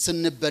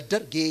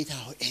ስንበደር ጌታ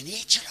ሆይ እኔ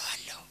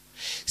እችላለሁ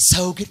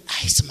ሰው ግን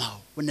አይስማው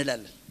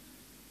እንላለን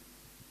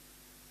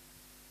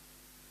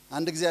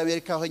አንድ ጊዜ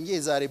አሜሪካ ሆኜ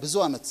ዛሬ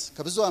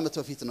ከብዙ አመት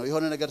በፊት ነው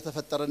የሆነ ነገር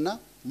ተፈጠረና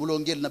ሙሉ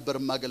ወንጌል ነበር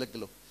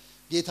ማገለግለው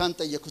ጌታን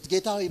ጠየቁት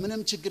ጌታ ሆይ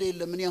ምንም ችግር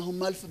የለም እኔ አሁን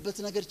ማልፍበት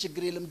ነገር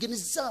ችግር የለም ግን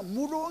እዛ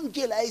ሙሉ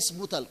ወንጌል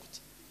አይስሙት አልኩት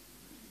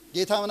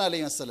ጌታ ምን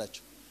አለኝ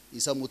መሰላችሁ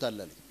ይሰሙታል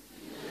አለኝ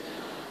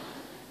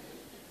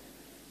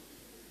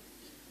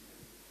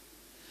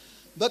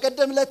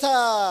በቀደም ለታ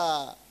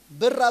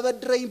ብር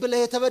አበድረኝ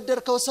ብለህ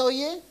የተበደርከው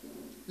ሰውዬ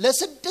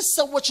ለ6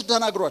 ሰዎች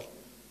ተናግሯል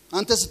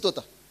አንተ ስትወጣ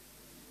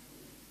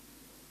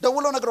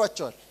ደውሎ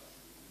ነግሯቸዋል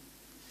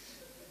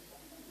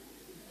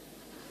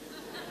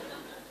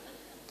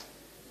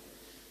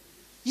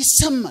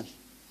ይሰማል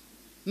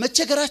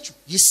መቸገራችሁ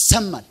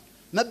ይሰማል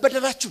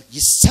መበደራችሁ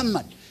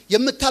ይሰማል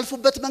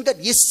የምታልፉበት መንገድ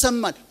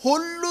ይሰማል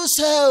ሁሉ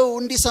ሰው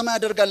እንዲሰማ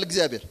ያደርጋል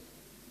እግዚአብሔር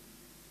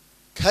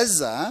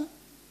ከዛ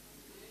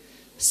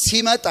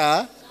ሲመጣ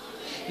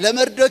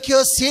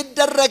ለመርዶክዮስ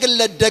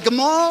ሲደረግለት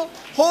ደግሞ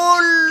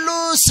ሁሉ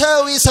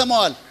ሰው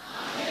ይሰማዋል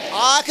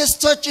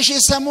አክስቶችሽ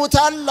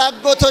ይሰሙታል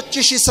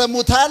አጎቶችሽ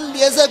ይሰሙታል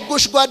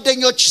የዘጉሽ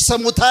ጓደኞች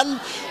ይሰሙታል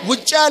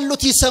ውጭ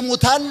ያሉት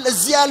ይሰሙታል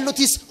እዚህ ያሉት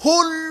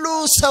ሁሉ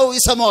ሰው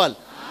ይሰማዋል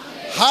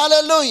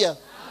ሃሌሉያ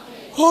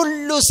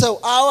ሁሉ ሰው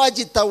አዋጅ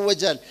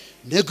ይታወጃል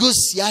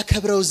ንጉስ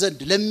ያከብረው ዘንድ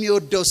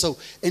ለሚወደው ሰው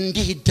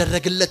እንዲህ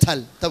ይደረግለታል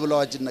ተብሎ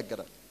አዋጅ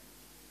ይነገራል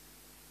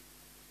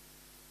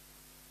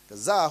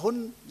ከዛ አሁን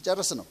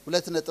ይጨርስ ነው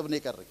 2 ነጥብ ነው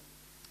የቀረኝ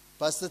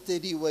ፓስተር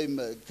ቴዲ ወይም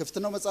ክፍት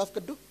ነው መጽሐፍ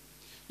ቅዱስ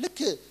ልክ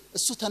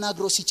እሱ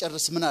ተናግሮ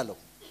ሲጨርስ ምን አለው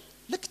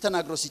ልክ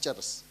ተናግሮ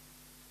ሲጨርስ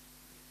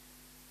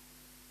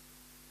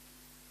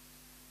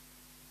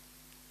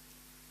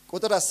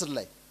ቁጥር 10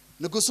 ላይ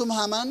ንጉሱም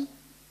ሃማን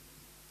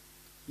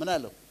ምን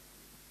አለው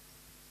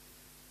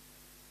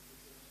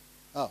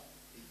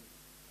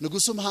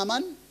ንጉሱም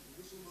ሃማን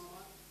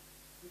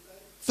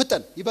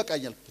ፍጠን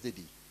ይበቃኛል ቴዲ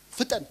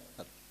ፍጠን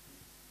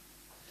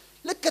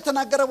ልክ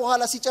ተናገረ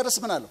በኋላ ሲጨርስ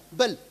ምን አለው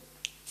በል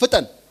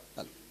ፍጠን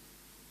አለ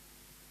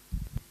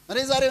እኔ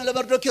ዛሬ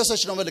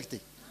ለመርዶክዮሶች ነው መልእክቴ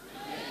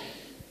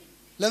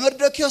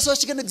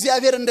ለመርዶክዮሶች ግን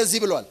እግዚአብሔር እንደዚህ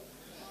ብሏል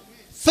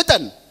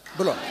ፍጠን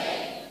ብሏል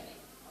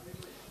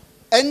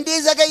እንዴ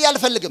ዘገይ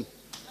አልፈልግም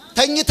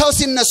ተኝተው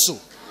ሲነሱ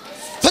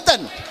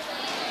ፍጠን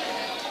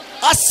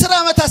 10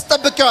 አመት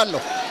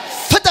አስጠብቀዋለሁ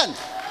ፍጠን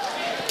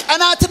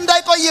ቀናት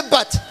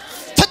እንዳይቆይባት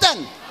ፍጠን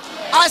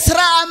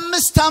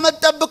 15 አመት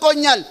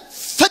ጠብቆኛል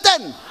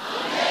ፍጠን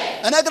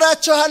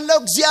እነግራችኋለሁ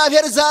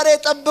እግዚአብሔር ዛሬ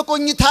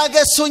ጠብቁኝ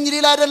ታገሱኝ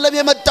ሊል አይደለም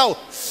የመጣው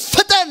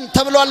ፍጠን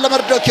ተብሏል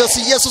ለመርዶክዮስ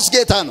ኢየሱስ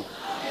ጌታ ነው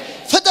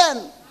ፍጠን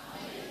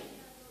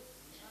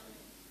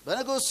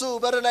በንጉሱ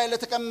በር ላይ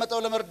ለተቀመጠው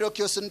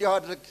ለመርዶክዮስ እንዲሁ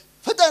አድርግ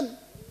ፍጠን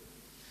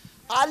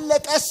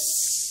አለቀስ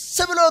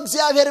ብሎ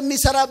እግዚአብሔር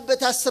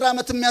የሚሰራበት 10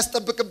 አመት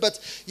የሚያስጠብቅበት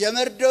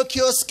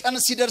የመርዶክዮስ ቀን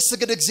ሲደርስ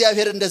ግን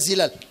እግዚአብሔር እንደዚህ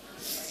ይላል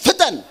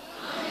ፍጠን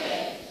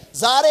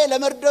ዛሬ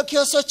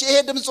ለመርዶክዮሶች ይሄ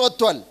ድምጽ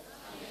ወጥቷል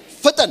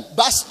ፍጠን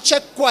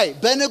ባስቸኳይ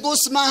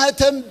በንጉስ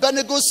ማህተም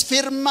በንጉስ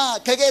ፊርማ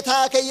ከጌታ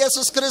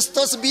ከኢየሱስ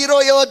ክርስቶስ ቢሮ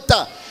የወጣ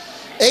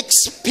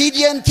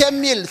ኤክስፒዲየንት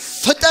የሚል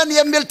ፍጠን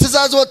የሚል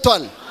ትእዛዝ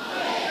ወጥቷል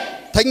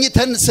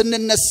ተኝተን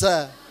ስንነሳ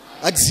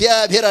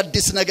እግዚአብሔር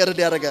አዲስ ነገር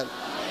ያደርጋል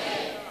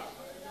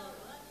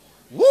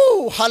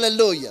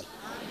ሃሌሉያ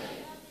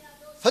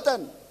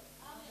ፍጠን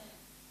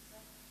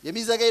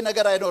የሚዘገይ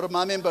ነገር አይኖርም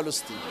አሜን በሉ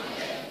እስቲ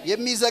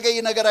የሚዘገይ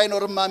ነገር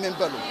አይኖርም አሜን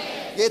በሉ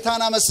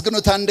ጌታን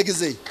አመስግኑት አንድ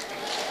ጊዜ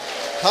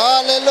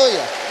ሃሌሉያ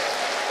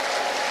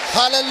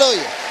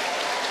ሃሌሉያ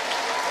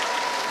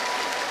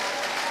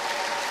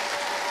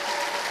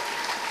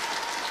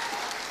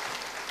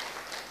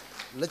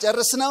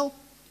ለጨርስ ነው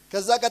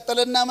ከዛ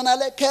ቀጠለና ምን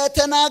አለ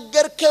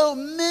ከተናገርከው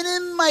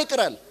ምንም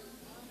አይቀራል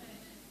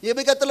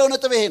የሚቀጥለው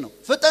ነጥብ ይሄ ነው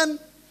ፍጠን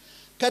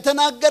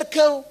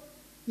ከተናገርከው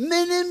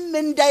ምንም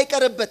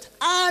እንዳይቀርበት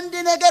አንድ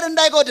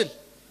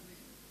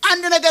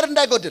ነገር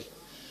እንዳይጎድል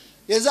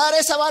የዛሬ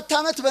 7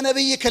 አመት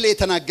በነብይ ከለ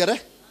የተናገረ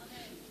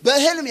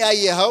በህልም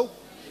ያየኸው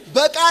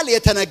በቃል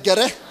የተነገረ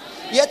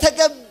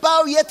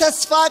የተገባው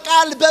የተስፋ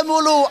ቃል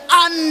በሙሉ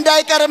አንድ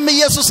አይቀርም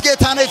ኢየሱስ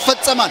ጌታ ነው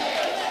ይፈጸማል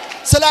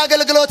ስለ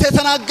አገልግሎት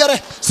የተናገረ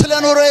ስለ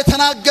ኑሮ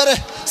የተናገረ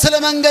ስለ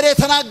መንገድ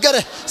የተናገረ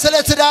ስለ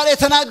ትዳር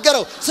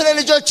የተናገረው ስለ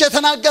ልጆች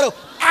የተናገረው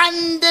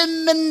አንድም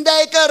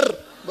እንዳይቀር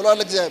ብሏል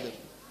እግዚአብሔር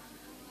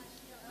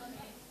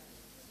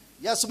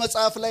ያሱ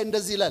መጽሐፍ ላይ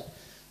እንደዚህ ይላል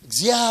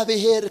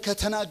እግዚአብሔር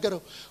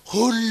ከተናገረው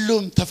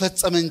ሁሉም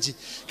ተፈጸመ እንጂ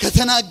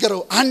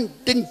ከተናገረው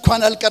አንድ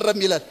እንኳን አልቀረም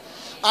ይላል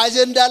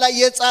አጀንዳ ላይ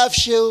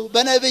የጻፍሽው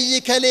በነብይ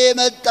ከሌ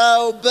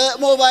መጣው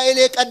በሞባይል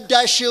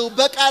የቀዳሽው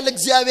በቃል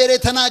እግዚአብሔር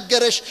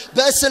የተናገረሽ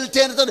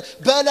በስልቴን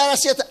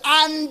በላሴት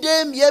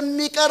አንድም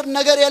የሚቀር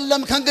ነገር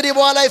የለም ከእንግዲህ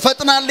በኋላ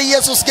ይፈጥናል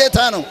ኢየሱስ ጌታ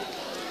ነው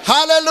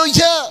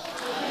ሃሌሉያ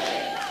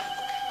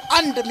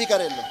አንድም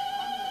የሚቀር የለም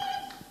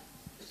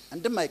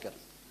አንድም አይቀር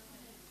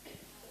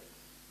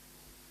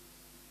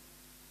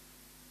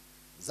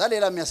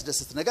ዛሌላ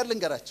የሚያስደስት ነገር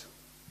ልንገራችሁ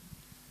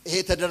ይሄ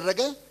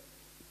ተደረገ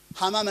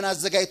ሃማ ምን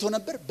አዘጋጅቶ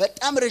ነበር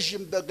በጣም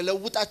ረጅም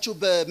ለውጣችሁ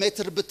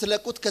በሜትር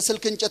ብትለቁት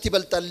ከስልክ እንጨት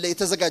ይበልጣል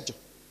የተዘጋጀው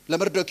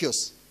ለመርዶኪዮስ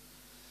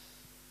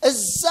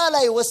እዛ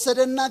ላይ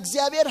ወሰደና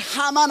እግዚአብሔር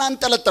ሃማን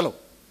አንጠለጠለው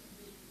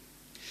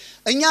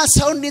እኛ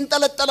ሰው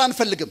እንዲንጠለጠል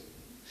አንፈልግም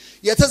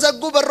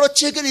የተዘጉ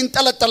በሮችህ ግን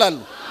ይንጠለጠላሉ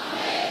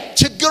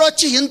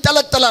ችግሮችህ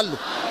ይንጠለጠላሉ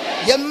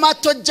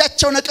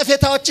የማትወጃቸው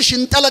ነቀፌታዎችሽ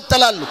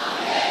ይንጠለጠላሉ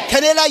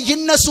ከኔላ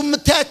ይነሱ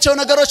የምታያቸው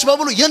ነገሮች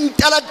በሙሉ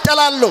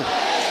ይንጠለጠላሉ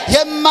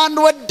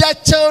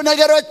የማንወዳቸው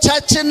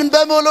ነገሮቻችን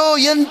በሙሉ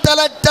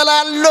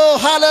ይንጠለጠላሉ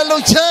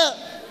ሃሌሉያ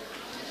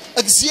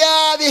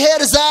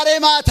እግዚአብሔር ዛሬ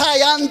ማታ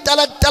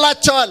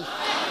ያንጠለጠላቸዋል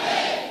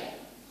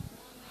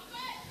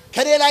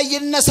ከኔላ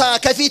ይነሳ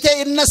ከፊቴ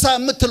ይነሳ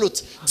የምትሉት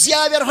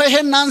እግዚአብሔር ሆይ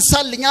ይሄን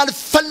አንሳልኝ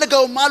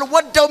አልፈልገውም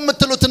አልወደውም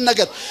የምትሉትን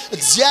ነገር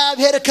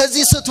እግዚአብሔር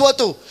ከዚህ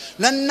ስትወጡ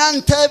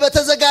ለእናንተ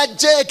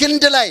በተዘጋጀ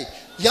ግንድ ላይ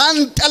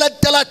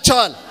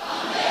ያንጠለጠላቸዋል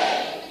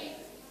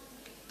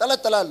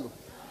ተለጠላሉ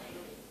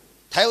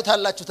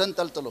ታዩታላችሁ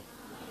ተንጠልጥሎ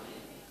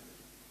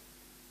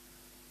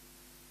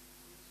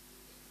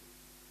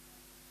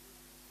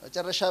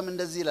መጨረሻም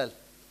እንደዚህ ይላል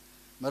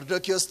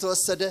መርዶኪዮስ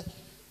ተወሰደ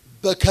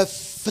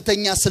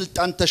በከፍተኛ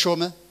ስልጣን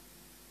ተሾመ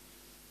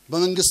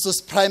በመንግስቱ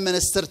ውስጥ ፕራይም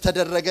ሚኒስተር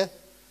ተደረገ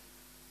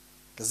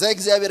ከዛ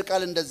እግዚአብሔር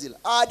ቃል እንደዚህ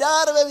ይላል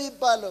አዳር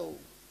በሚባለው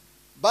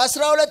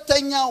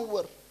በ12ኛው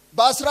ወር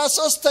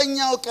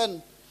በ13ኛው ቀን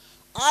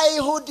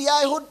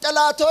የአይሁድ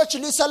ጠላቶች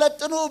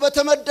ሊሰለጥኑ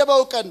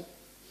በተመደበው ቀን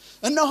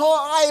እነሆ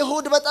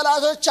አይሁድ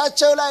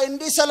በጠላቶቻቸው ላይ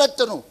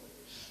እንዲሰለጥኑ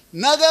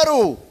ነገሩ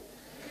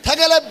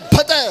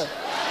ተገለበጠ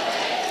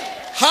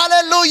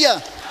ሃሌሉያ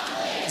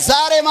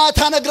ዛሬ ማታ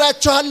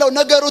ነግራችኋለሁ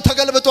ነገሩ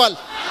ተገልብጧል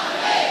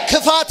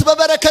ክፋት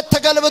በበረከት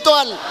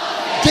ተገልብጧል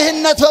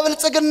ድህነት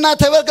በብልጽግና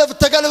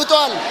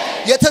ተገልብጧል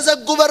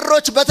የተዘጉ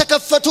በሮች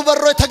በተከፈቱ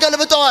በሮች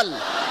ተገልብጠዋል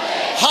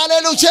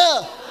ሃሌሉያ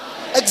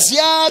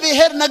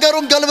እግዚአብሔር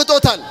ነገሩን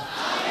ገልብጦታል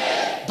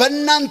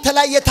በእናንተ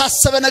ላይ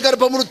የታሰበ ነገር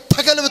በሙሉ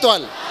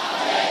ተገልብጧል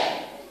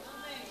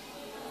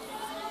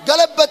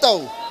ገለበጠው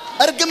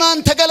እርግማን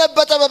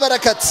ተገለበጠ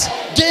በበረከት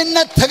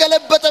ድህነት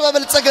ተገለበጠ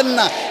በብልጽግና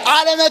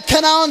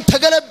አለመከናወን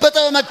ተገለበጠ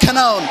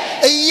በመከናወን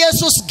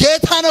ኢየሱስ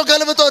ጌታ ነው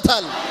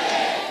ገልብጦታል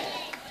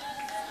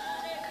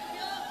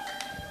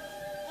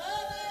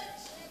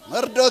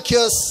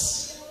መርዶኪዮስ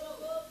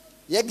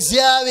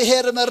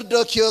የእግዚአብሔር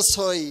መርዶኪዮስ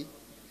ሆይ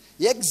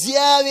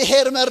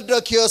የእግዚአብሔር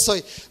መርዶኪዮስ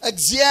ሆይ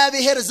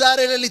እግዚአብሔር ዛሬ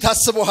ለሊት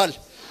አስቦሃል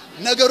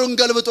ነገሩን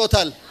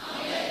ገልብጦታል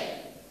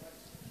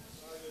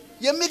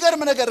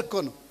የሚገርም ነገር እኮ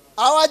ነው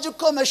አዋጅ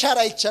እኮ መሻር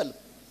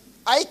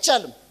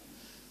አይቻልም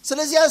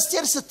ስለዚህ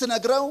አስቴር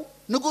ስትነግረው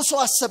ንጉሱ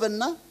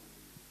አሰበና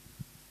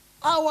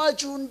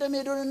አዋጁ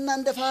እንደሜዶንና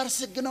እንደ ፋርስ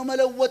ሕግ ነው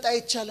መለወጥ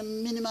አይቻልም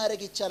ምን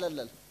ማድረግ ይቻላል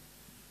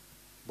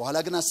በኋላ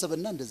ግን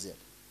አሰበና እንደዚህ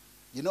ያለ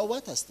you know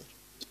what አስቴር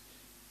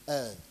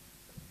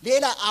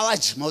ሌላ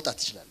አዋጅ ማውጣት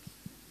ይችላል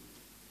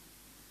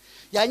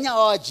ያኛ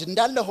አዋጅ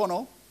እንዳለ ሆኖ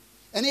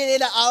እኔ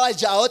ሌላ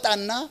አዋጅ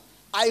አወጣና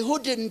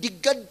አይሁድ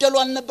እንዲገደሉ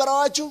አልነበረ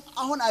አዋጁ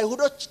አሁን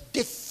አይሁዶች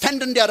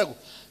ዲፌንድ እንዲያደርጉ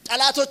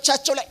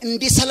ጠላቶቻቸው ላይ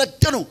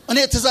እንዲሰለጥኑ እኔ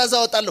ትእዛዝ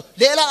አወጣለሁ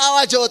ሌላ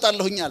አዋጅ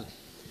አወጣለሁኛል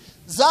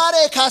ዛሬ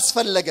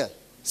ካስፈለገ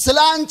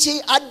ስላንቺ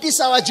አዲስ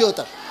አዋጅ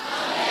ይወጣል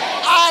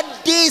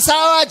አዲስ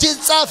አዋጅ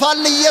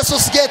ይጻፋል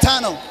ኢየሱስ ጌታ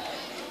ነው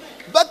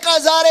በቃ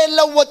ዛሬ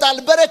ይለወጣል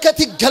በረከት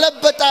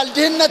ይገለበጣል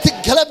ድህነት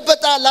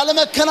ይገለበጣል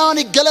አለመከናወን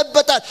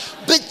ይገለበጣል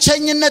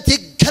ብቸኝነት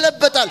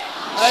ይገለበጣል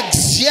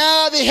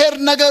እግዚአብሔር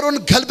ነገሩን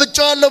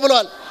ገልብጫዋለሁ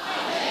ብሏል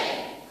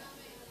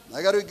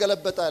ነገሩ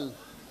ይገለበጣል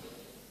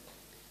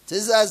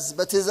ትእዛዝ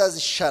በትእዛዝ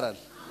ይሻራል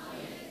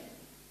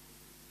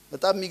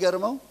በጣም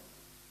የሚገርመው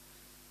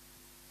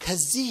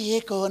ከዚህ ይሄ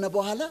ከሆነ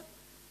በኋላ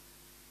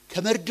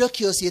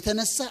ከመርዶኪዮስ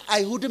የተነሳ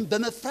አይሁድን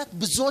በመፍራት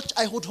ብዙዎች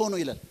አይሁድ ሆኖ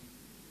ይላል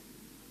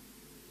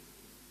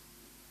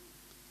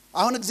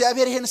አሁን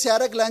እግዚአብሔር ይሄን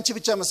ሲያረግ ላንቺ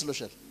ብቻ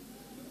መስሎሻል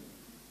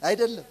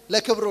አይደለም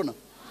ለክብሩ ነው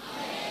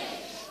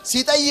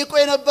ሲጠይቁ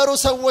የነበሩ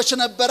ሰዎች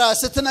ነበራ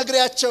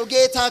ስትነግሪያቸው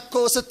ጌታኮ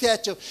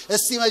ስትያቸው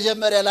እስቲ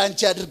መጀመሪያ ላንቺ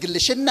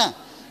ያድርግልሽና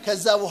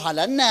ከዛ በኋላ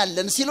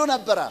እናያለን ሲሉ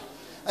ነበራ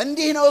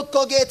እንዲህ ነው እኮ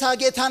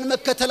ጌታን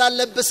መከተል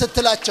አለበት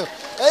ስትላቸው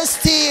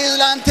እስቲ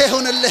ላንተ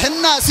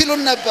ይሁንልህና ሲሉ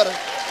ነበር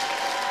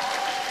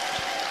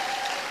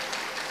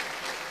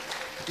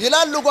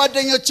ይላሉ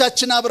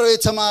ጓደኞቻችን አብረው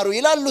የተማሩ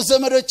ይላሉ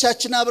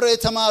ዘመዶቻችን አብረው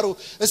የተማሩ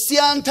እስቲ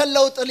አንተ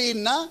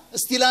ለውጥሊና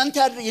እስቲ ላንተ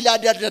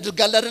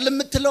ያድርጋል አይደል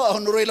የምትለው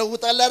አሁን ኑሮ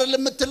ይለውጣል አይደል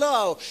የምትለው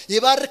አዎ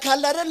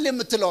ይባርካል አይደል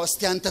የምትለው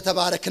እስቲ አንተ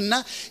ተባረክና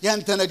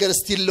ያንተ ነገር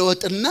እስቲ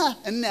ለውጥና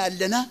እና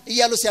ያለና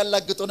እያሉ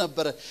ሲያላግጡ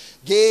ነበር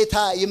ጌታ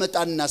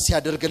ይመጣና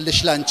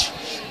ሲያደርግልሽ ላንቺ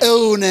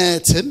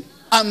እውነትም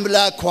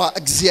አምላኳ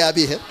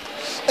እግዚአብሔር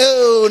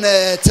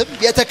እውነትም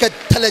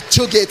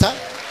የተከተለችው ጌታ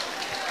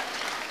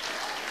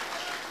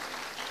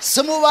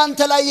ስሙ ባንተ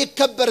ላይ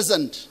ይከበር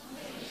ዘንድ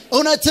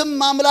እውነትም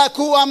አምላኩ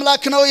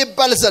አምላክ ነው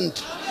ይባል ዘንድ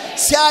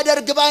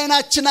ሲያደርግ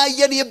ባይናችን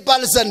አየን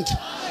ይባል ዘንድ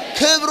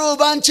ክብሩ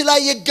ባንቺ ላይ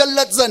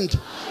ይገለጥ ዘንድ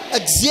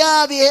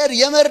እግዚአብሔር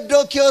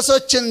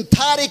የመርዶክዮሶችን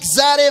ታሪክ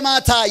ዛሬ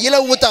ማታ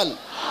ይለውጣል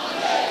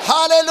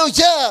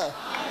ሃሌሉያ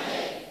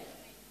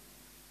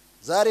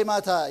ዛሬ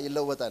ማታ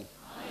ይለውጣል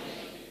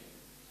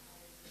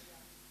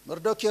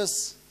መርዶክዮስ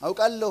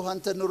አውቃለሁ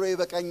አንተ ኑሮ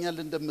ይበቃኛል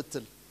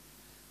እንደምትል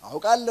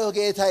አውቃለሁ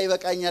ጌታ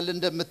ይበቃኛል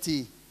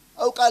እንደምትይ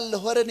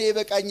አውቃለሁ ወረኔ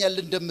ይበቃኛል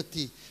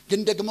እንደምትይ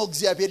ግን ደግሞ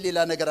እግዚአብሔር ሌላ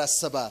ነገር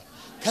አሰባ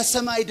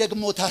ከሰማይ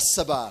ደግሞ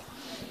ታሰባ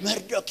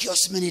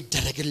መርዶክዮስ ምን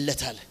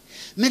ይደረግለታል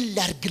ምን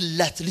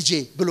ላርግላት ልጄ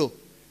ብሎ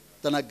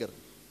ተናገረ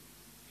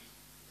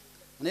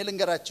እኔ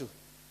ልንገራችሁ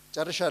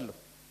ጨርሻለሁ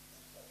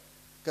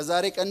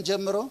ከዛሬ ቀን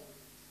ጀምሮ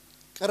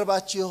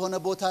ቅርባችሁ የሆነ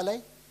ቦታ ላይ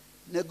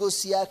ንጉስ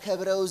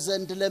ያከብረው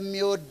ዘንድ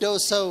ለሚወደው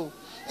ሰው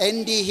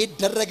እንዲህ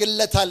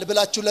ይደረግለታል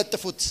ብላችሁ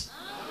ለጥፉት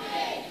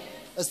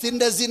እስቲ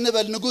እንደዚህ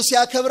እንበል ንጉስ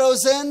ያከብረው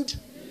ዘንድ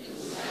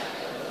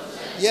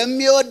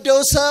የሚወደው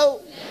ሰው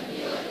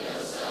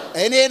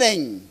እኔ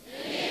ነኝ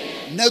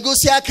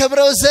ንጉስ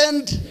ያከብረው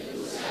ዘንድ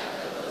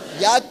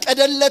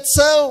ያቀደለት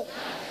ሰው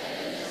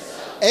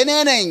እኔ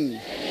ነኝ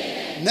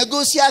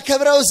ንጉስ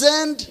ያከብረው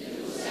ዘንድ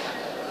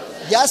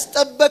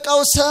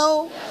ያስጠበቀው ሰው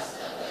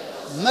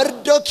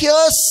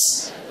መርዶክዮስ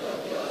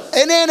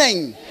እኔ ነኝ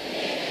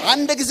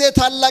አንድ ጊዜ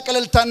ታላቅ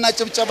እልልታና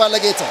ጭብጨባ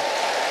ለጌታ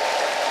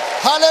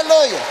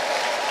ሃሌሉያ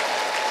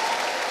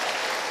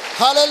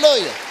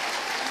ሃሌሉያ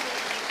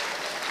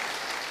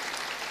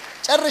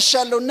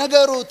ጨርሻለሁ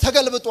ነገሩ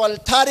ተገልብጧል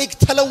ታሪክ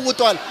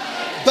ተለውጧል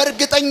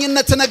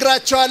በርግጠኝነት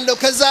ነግራቸዋለሁ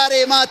ከዛሬ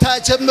ማታ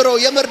ጀምሮ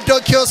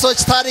የመርዶክዮሶች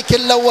ታሪክ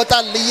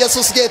ይለወጣል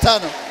ኢየሱስ ጌታ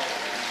ነው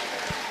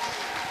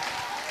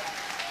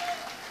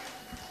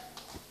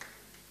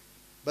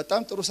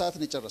በጣም ጥሩ ሰዓት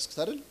ነው የጨረስኩት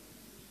አይደል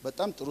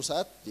በጣም ጥሩ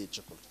ሰዓት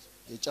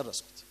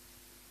የጨረስኩት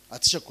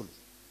አትቸኩሉ